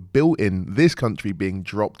bombs that were built in this country being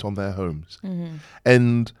dropped on their homes. Mm-hmm.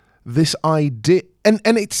 And this idea, and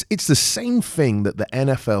it's the same thing that the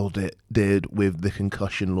NFL did with the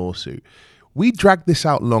concussion lawsuit. We drag this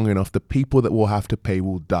out long enough, the people that will have to pay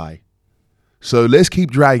will die. So let's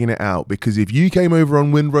keep dragging it out, because if you came over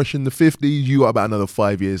on Windrush in the 50s, you got about another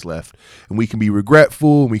 5 years left. And we can be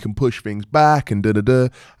regretful and we can push things back and da-da-da,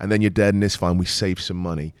 and then you're dead and it's fine. We save some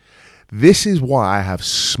money. This is why I have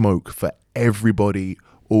smoke for everybody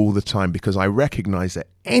all the time, because I recognize at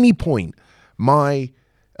any point my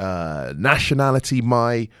nationality,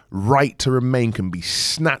 my right to remain can be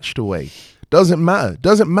snatched away. Doesn't matter.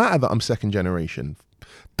 Doesn't matter that I'm second generation.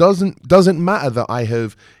 Doesn't matter that I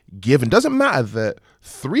have given. Doesn't matter that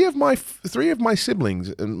three of my siblings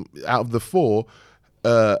out of the four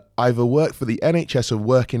either work for the NHS or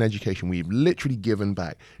work in education. We've literally given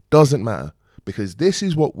back. Doesn't matter, because this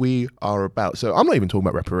is what we are about. So I'm not even talking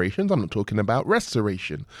about reparations. I'm not talking about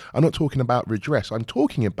restoration. I'm not talking about redress. I'm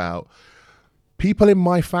talking about people in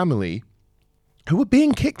my family who were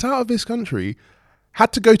being kicked out of this country,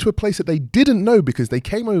 had to go to a place that they didn't know because they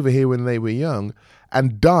came over here when they were young,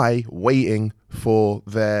 and die waiting for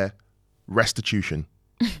their restitution.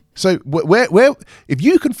 So where if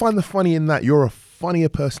you can find the funny in that, you're a funnier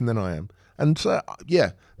person than I am. And so,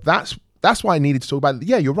 yeah, that's why I needed to talk about it.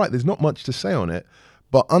 Yeah, you're right. There's not much to say on it,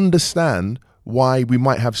 but understand why we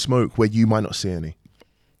might have smoke where you might not see any.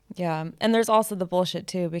 Yeah. And there's also the bullshit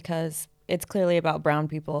too, because it's clearly about brown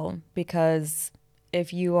people. Because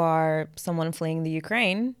if you are someone fleeing the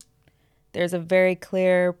Ukraine, there's a very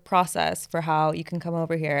clear process for how you can come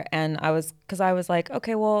over here. And I was like,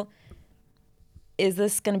 okay, well, is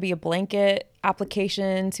this going to be a blanket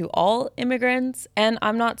application to all immigrants? And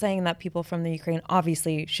I'm not saying that people from the Ukraine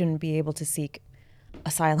obviously shouldn't be able to seek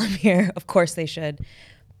asylum here. Of course they should.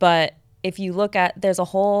 But if you look at, there's a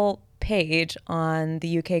whole page on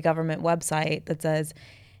the UK government website that says,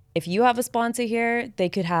 if you have a sponsor here, they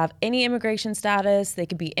could have any immigration status, they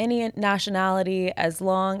could be any nationality, as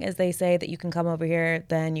long as they say that you can come over here,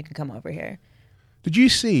 then you can come over here. Did you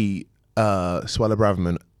see Suella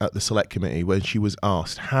Braverman at the Select Committee when she was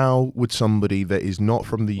asked how would somebody that is not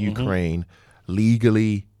from the Ukraine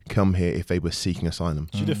legally come here if they were seeking asylum?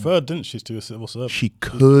 She deferred, didn't she, to a civil servant? She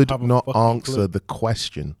could Have a not fucking answer clue. the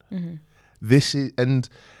question. This is, and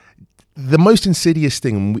the most insidious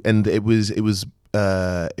thing, and it was it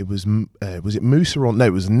Musa or no, it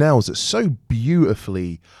was Nels that so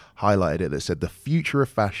beautifully highlighted it, that said the future of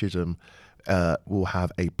fascism will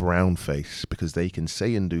have a brown face because they can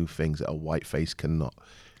say and do things that a white face cannot.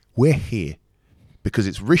 We're here because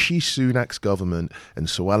it's Rishi Sunak's government and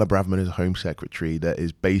Suella Braverman as Home Secretary that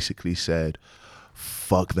is basically said,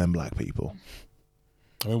 fuck them black people.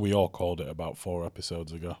 I mean, we all called it about 4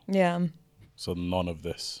 episodes ago. Yeah. So none of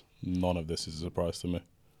this is a surprise to me.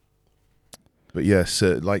 But yes,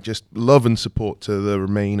 like just love and support to the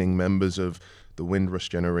remaining members of the Windrush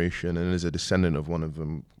generation. And as a descendant of one of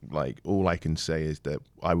them, like all I can say is that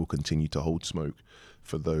I will continue to hold smoke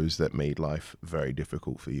for those that made life very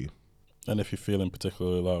difficult for you. And if you're feeling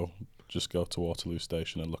particularly low, just go to Waterloo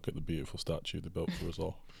Station and look at the beautiful statue they built for us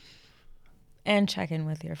all. And check in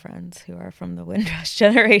with your friends who are from the Windrush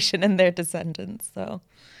generation and their descendants. So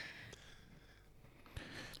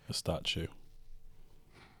A statue.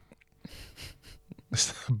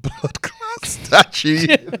 Blood clot statue.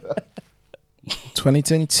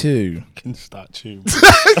 2022. Fucking statue.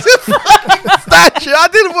 Statue. I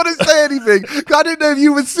didn't want to say anything 'cause I didn't know if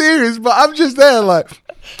you were serious, but I'm just there like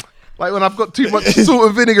when I've got too much salt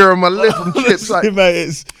and vinegar on my lip and chips. Like Honestly,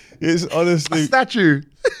 mate, it's honestly, statue.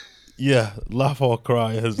 yeah, laugh or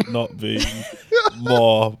cry has not been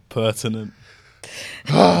more pertinent.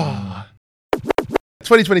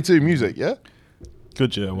 2022 music, yeah,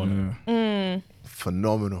 Good year, wasn't it?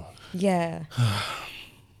 phenomenal. yeah.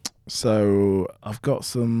 So I've got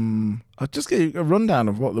some. I'll just get you a rundown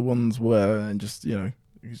of what the ones were, and just you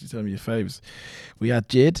just tell me your faves. We had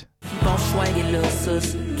Jid. Keep on swinging, little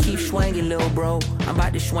sis. Keep swinging, little bro. I'm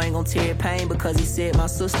about to swing on Terry Payne because he said my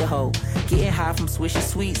sister hoe. Getting high from swishy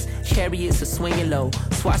sweets. Chariots are swinging low.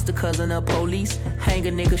 Swatch the cousin of police. Hang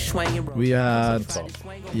a nigga swinging, bro. We had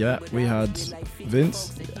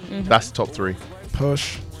Vince, That's top 3.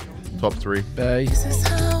 Push, Top 3. Bay, This is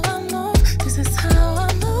how I move. This is how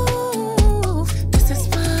I move. This is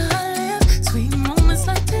why I live. Sweet moments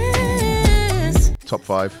like this. Top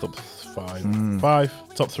 5. Top 5.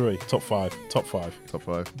 Top 3. Top 5. Top 5. Top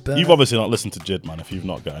 5. You've obviously not listened to Jid, man, if you've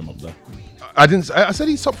not got him up there. I didn't. I said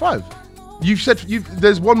he's top 5. You've said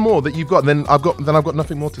there's one more that you've got. Then I've got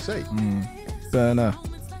nothing more to say. Burner,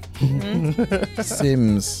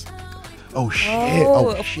 Sims, Oh shit!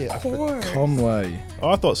 Oh, Oh shit! of course. Conway. Oh,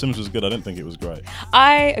 I thought Sims was good. I didn't think it was great.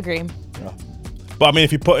 I agree. But I mean,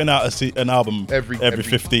 if you're putting out an album Every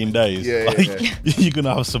 15 days, Yeah, like, yeah. you're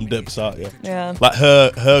gonna have some dips, aren't you? Yeah. Like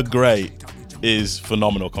her great is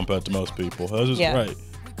phenomenal compared to most people. Hers was Yeah. great.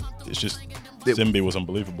 It's just Simbi was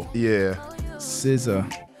unbelievable. Yeah. Scissor,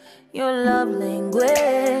 Your love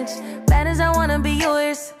language. Bad as I wanna be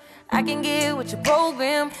yours. I can get with your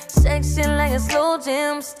program. Section like a slow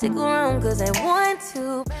jam. Stick around cause I want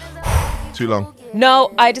to. Too long.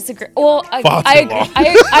 No, I disagree. Well, Far I too agree. long.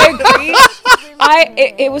 I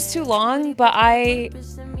agree. It was too long, but I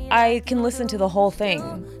can listen to the whole thing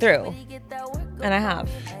through, and I have.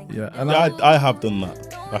 yeah, and Yeah, I have done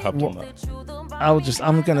that. I have done that.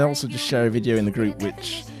 I'm gonna also just share a video in the group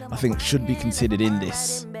which I think should be considered in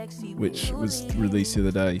this, which was released the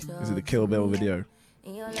other day. Is it the Kill Bill video?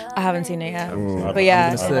 I haven't seen it yet, Oh, but yeah,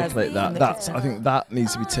 I'm gonna circulate that. That's I think that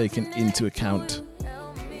needs to be taken into account.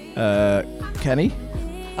 Kenny,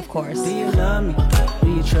 of course. Do you love me? Do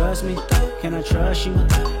you trust me? Can I trust you?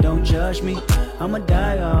 Don't judge me. I'm a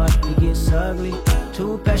diehard. It gets ugly.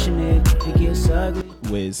 Too passionate. It gets ugly.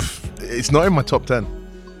 Wiz, It's not in my top 10.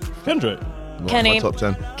 Kendrick. Not Kenny. in my top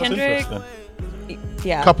 10. That's Kendrick. interesting.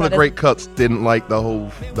 Yeah. Couple of that great cuts. Didn't like the whole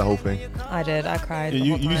thing. I did. I cried. The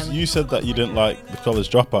You, whole time. you said that you didn't like the College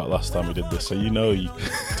Dropout last time we did this, so you know you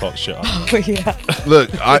talk shit on it. Oh, yeah. Look,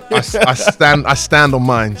 I stand on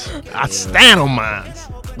mine. I stand on mine.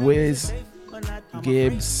 Wiz,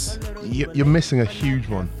 Gibbs. You're missing a huge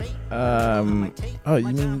one. Oh, you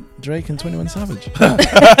mean Drake and 21 Savage? Is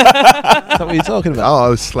that what you're talking about? Oh, I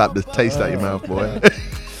would slap the taste out your mouth, boy.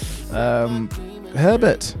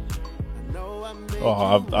 Herbert,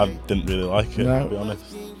 Oh, I didn't really like it, No. to be honest.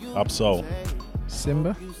 Absol.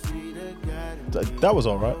 Simba? That was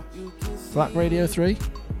alright. Black Radio 3?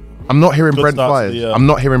 I'm not hearing Good Brent start to Fires. the, I'm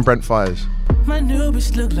not hearing Brent Fires. My new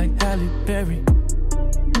bitch look like Halle Berry,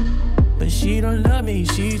 but she don't love me,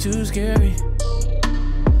 she too scary.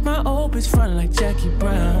 My old bitch front like Jackie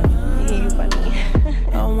Brown. You funny.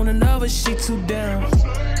 I wanna know but she too down.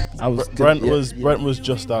 Brent was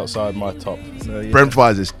just outside my top. So, yeah. Brent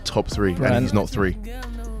Fires is top 3, Brent. and he's not 3.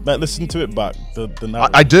 Mate, listen to it back. The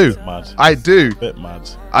I do. is mad. I do. Bit mad.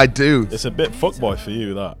 I do. It's a bit fuckboy for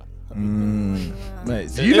you, that.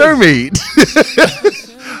 Mate, You know me.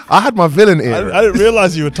 I had my villain era. I didn't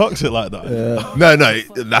realise you were toxic like that. No,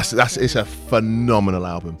 that's it's a phenomenal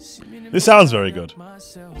album. This sounds very good.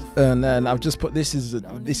 and then I've just put this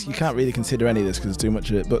you can't really consider any of this because there's too much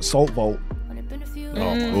of it, but Salt Vault.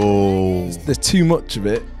 Oh, There's too much of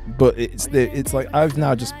it, but it's like I've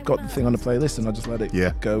now just got the thing on the playlist and I just let it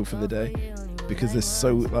go for the day because there's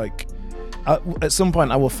so like at some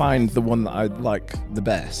point I will find the one that I like the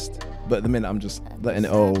best, but at the minute I'm just letting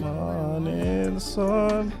it all. That's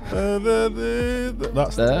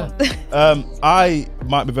the one. I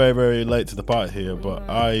might be very, very late to the party here, but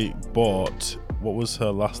I bought, what was her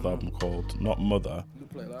last album called? Not Mother.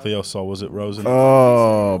 Theo Sol, was it Rose?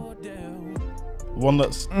 Oh, One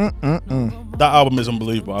that's that album is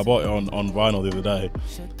unbelievable. I bought it on vinyl the other day,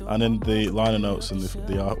 and in the liner notes and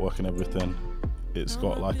the artwork and everything, it's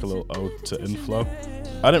got like a little ode to Inflow.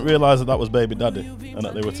 I didn't realise that was Baby Daddy and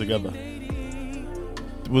that they were together.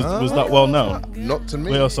 Was that well known? not to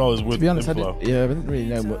me. Leo Sol is with to be honest, I Inflow. didn't really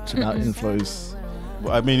know much about Inflows.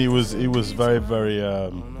 I mean, he was very, very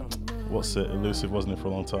elusive, wasn't he, for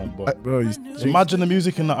a long time? But Bro, imagine the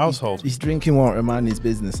music in that household. he's drinking water and minding his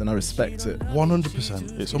business, and I respect it.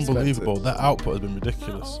 100%. It's unbelievable. That output has been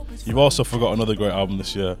ridiculous. You've also forgot another great album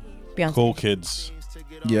this year. Beyonce. Cool Kids.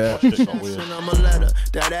 Yeah. Shit got weird. I'm a letter.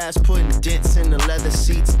 That ass putting dents in the leather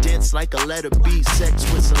seats, dense like a letter B. Sex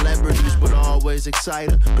with celebrities, but always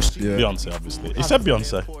excited. Yeah. Beyonce, obviously. He said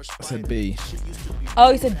Beyonce. I said B.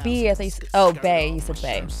 Oh, you said B. I thought you said, Bay. You said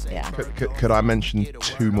Bay. Yeah. Could I mention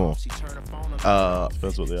 2 more?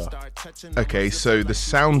 Depends what they are. Okay, so the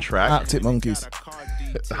soundtrack. Arctic Monkeys.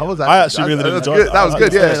 How was that? I actually really that was enjoyed good. that. That was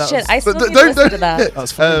good. Yeah. Shit, I still But need to listen to that.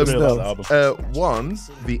 That's fun. Really Still. like that album. One,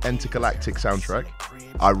 the Intergalactic soundtrack.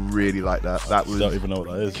 I really like that. That was Don't even know what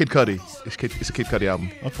that is. Kid Cudi. It's a Kid Cudi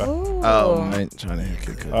album. Okay. I ain't trying to hear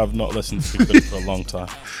Kid Cudi. I've not listened to Kid Cudi for a long time.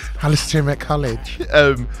 I listened to him at college.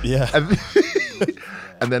 Yeah.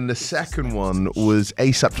 And then the second one was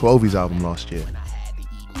A$AP 12's album last year.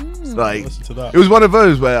 Like, Listen to that. it was one of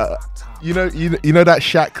those where, you know that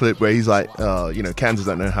Shaq clip where he's like, Kansas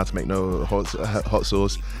don't know how to make no hot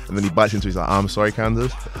sauce, and then he bites into it, he's like, I'm sorry,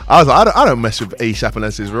 Kansas. I was like, I don't mess with A$AP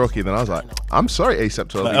unless it's Rocky. Then I was like, I'm sorry, A$AP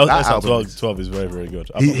 12. Like, That A$AP album, 12 is very, very good.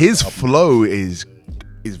 his flow is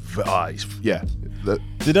yeah.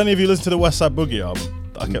 Did any of you listen to the West Side Boogie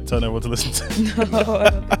album that I kept telling everyone to listen to?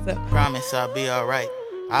 Promise I'll be alright.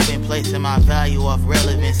 I've been placing my value off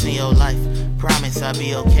relevance in your life. Promise I'll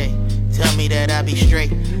be okay. Tell me that I'll be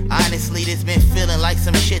straight. Honestly, this been feeling like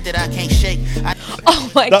some shit that I can't shake. Oh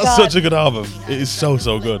my god. That's such a good album. It is so,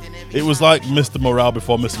 so good. It was like Mr. Morale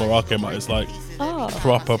before Mr. Morale came out. It's like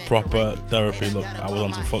proper therapy. Look, I was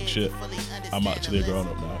on some fuck shit. I'm actually a grown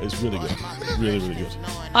up now. It's really good. Really, really good.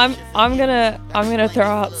 I'm gonna throw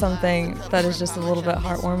out something that is just a little bit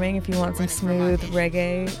heartwarming. If you want some smooth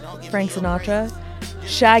reggae, Frank Sinatra,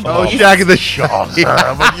 Shaggy. Oh, Shaggy the Shark.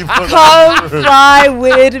 Come fly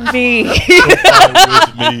with me.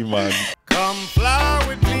 With me, man. Come fly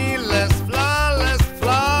with me, let's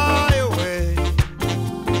fly away.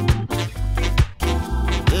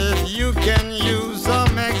 If you can use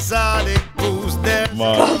some exotic booze there.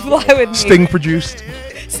 Man. Fly with me. Sting produced.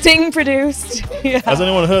 Sting produced. Yeah. Has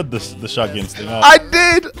anyone heard the Shaggy and Sting album? I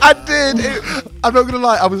did. I'm not gonna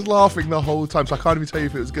lie. I was laughing the whole time, so I can't even tell you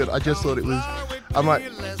if it was good. I just thought it was. I'm like,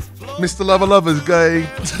 Mr. Lover's going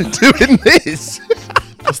doing this.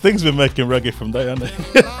 Sting's been making reggae from day, hasn't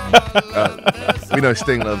he? We know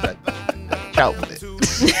Sting loves that. Count with it.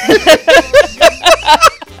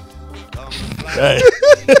 Hey.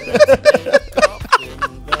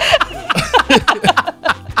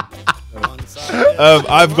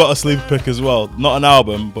 I've got a sleeper pick as well. Not an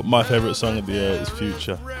album, but my favourite song of the year is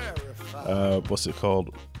Future. What's it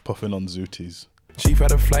called? Puffin' on Zooties. Chief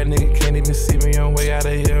out of flight, nigga can't even see me on way out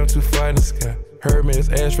of here. I'm too far in the sky. Hermes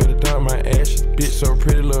ash for the dump my ashes. Bitch so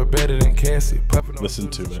pretty, look better than Cassie. Listen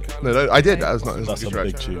to it. No, I did. That was not. That's a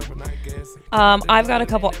big tune. I've got a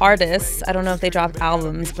couple artists. I don't know if they dropped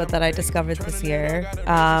albums, but that I discovered this year.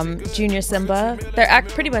 Junior Simba. They're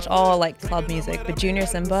pretty much all like club music, but Junior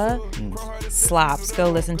Simba slaps. Go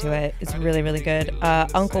listen to it. It's really, really good.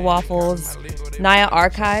 Uncle Waffles, Naya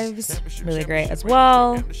Archives, really great as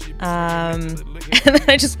well. And then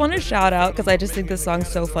I just want to shout out, because I just think this song's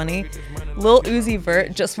so funny, Lil Uzi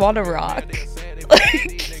Vert, Just Wanna Rock.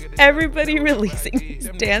 Like, everybody releasing these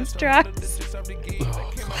dance tracks.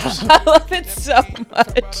 I love it so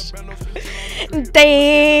much.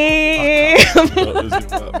 Damn.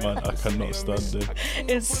 Man, I cannot stand it.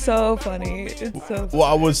 It's so funny. It's so funny. What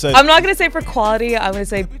I would say, I'm not going to say for quality. I'm going to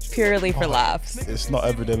say purely for laughs. it's not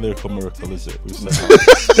everyday lyrical miracle, is it? We've said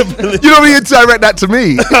You don't mean to direct that to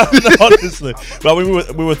me. No, honestly. Well,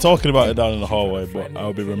 we were talking about it down in the hallway, but I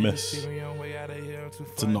would be remiss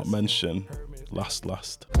to not mention Last.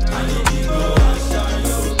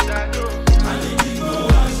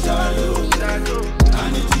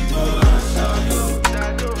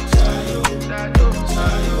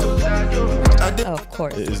 Oh, of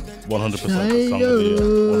course. It is 100% the song of the year.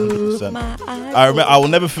 100%. I will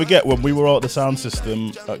never forget when we were all at the sound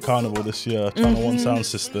system at Carnival this year, Channel 1 sound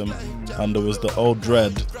system, and there was the old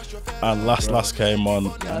Dread, and Last came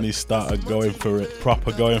on, and he started going for it,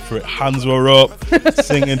 proper going for it. Hands were up,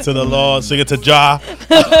 singing to the Lord, singing to Jah.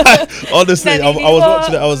 Honestly, I was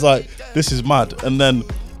watching it, I was like, this is mad. And then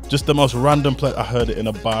just the most random play. I heard it in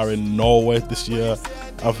a bar in Norway this year.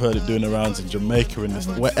 I've heard it doing the rounds in Jamaica,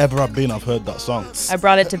 wherever I've been, I've heard that song. I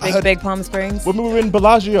brought it to Big Palm Springs. When we were in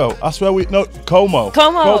Bellagio, I swear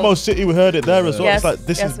Como City, we heard it there as well. Yes, it's like,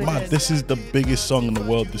 this is mad. did. This is the biggest song in the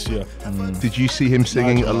world this year. Did you see him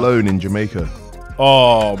singing Alone in Jamaica?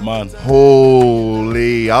 Oh, man.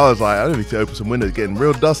 Holy. I was like, I need to open some windows, getting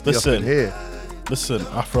real dusty up in here. Listen,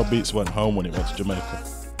 Afrobeats went home when it went to Jamaica.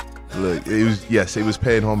 Look, it was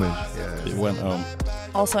paying homage. Yeah, it went home.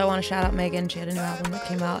 Also, I want to shout out Megan. She had a new album that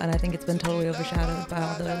came out, and I think it's been totally overshadowed by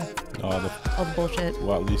all the bullshit.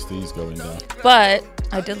 Well, at least he's going down. But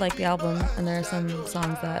I did like the album, and there are some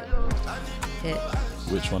songs that hit.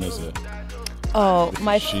 Which one is it? Oh,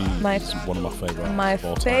 She's one of my favorite. My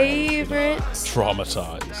favorite.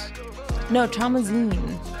 Traumatized. No,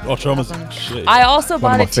 Traumazine. Oh, Traumazine. Shit. I also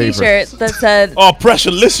bought a T-shirt that said, "Oh,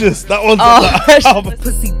 Pressurelicious." That one's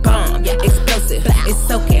Pussy bomb, yeah, explosive. It's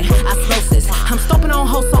soaking. Osmosis. I'm stomping on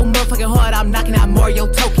hoes so motherfucking hard. I'm knocking out Mario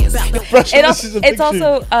tokens. It's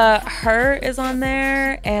also Her is on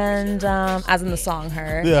there, and as in the song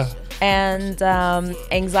Her. Yeah. And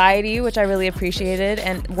Anxiety, which I really appreciated.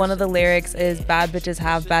 And one of the lyrics is "Bad bitches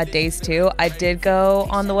have bad days too." I did go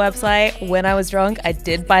on the website when I was drunk. I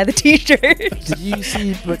did buy the T-shirt. Did you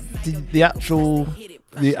see the actual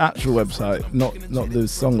website, not the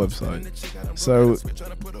song website? So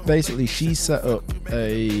basically, she set up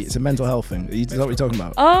it's a mental health thing. Is that what you're talking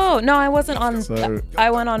about? Oh no, I wasn't on. I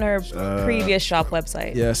went on her previous shop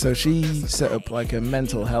website. Yeah, so she set up like a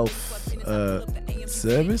mental health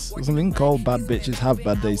service or something called Bad Bitches Have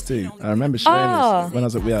Bad Days Too. I remember sharing this when I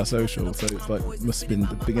was at We Are Social, so it's like must have been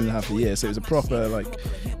the beginning of half the year. So it was a proper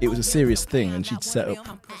it was a serious thing, and she'd set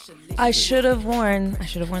up. I should have worn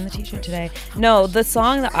the T-shirt today. No, the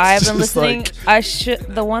song that I've been listening.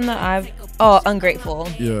 Ungrateful.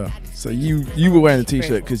 Yeah. So you were wearing a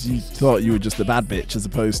T-shirt because you thought you were just a bad bitch as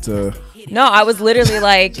opposed to. No, I was literally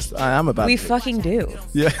like, I am a bad bitch. We fucking do.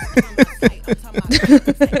 Yeah.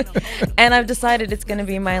 And I've decided it's gonna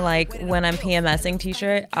be my when I'm PMSing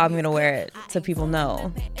T-shirt. I'm gonna wear it so people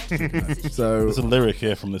know. So there's a lyric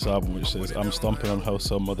here from this album which says, "I'm stomping on hoes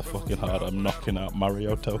so motherfucking hard. I'm knocking out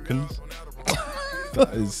Mario tokens."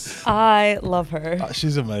 That is. I love her.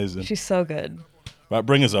 She's amazing. She's so good. Right,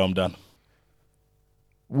 bring us home, Dan.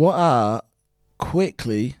 What are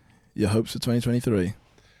quickly your hopes for 2023?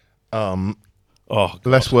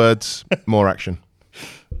 Less words, more action.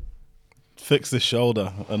 Fix this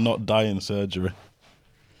shoulder and not die in surgery.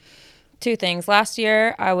 Two things. Last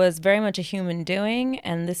year, I was very much a human doing,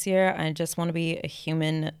 and this year, I just want to be a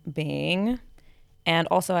human being. And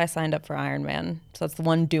also, I signed up for Ironman, so that's the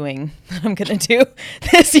one doing that I'm going to do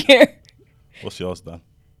this year. What's yours, Dan?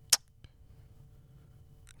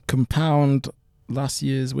 Compound last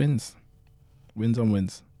year's wins. Wins on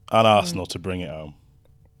wins. And Arsenal to bring it home.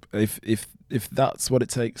 If that's what it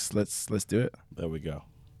takes, let's do it. There we go.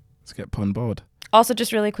 Let's get on board. Also,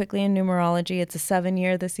 just really quickly in numerology, it's a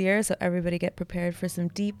 7-year this year, so everybody get prepared for some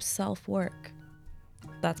deep self-work.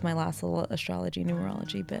 That's my last little astrology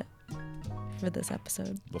numerology bit for this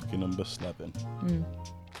episode. Lucky number 7.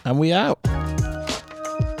 And we out.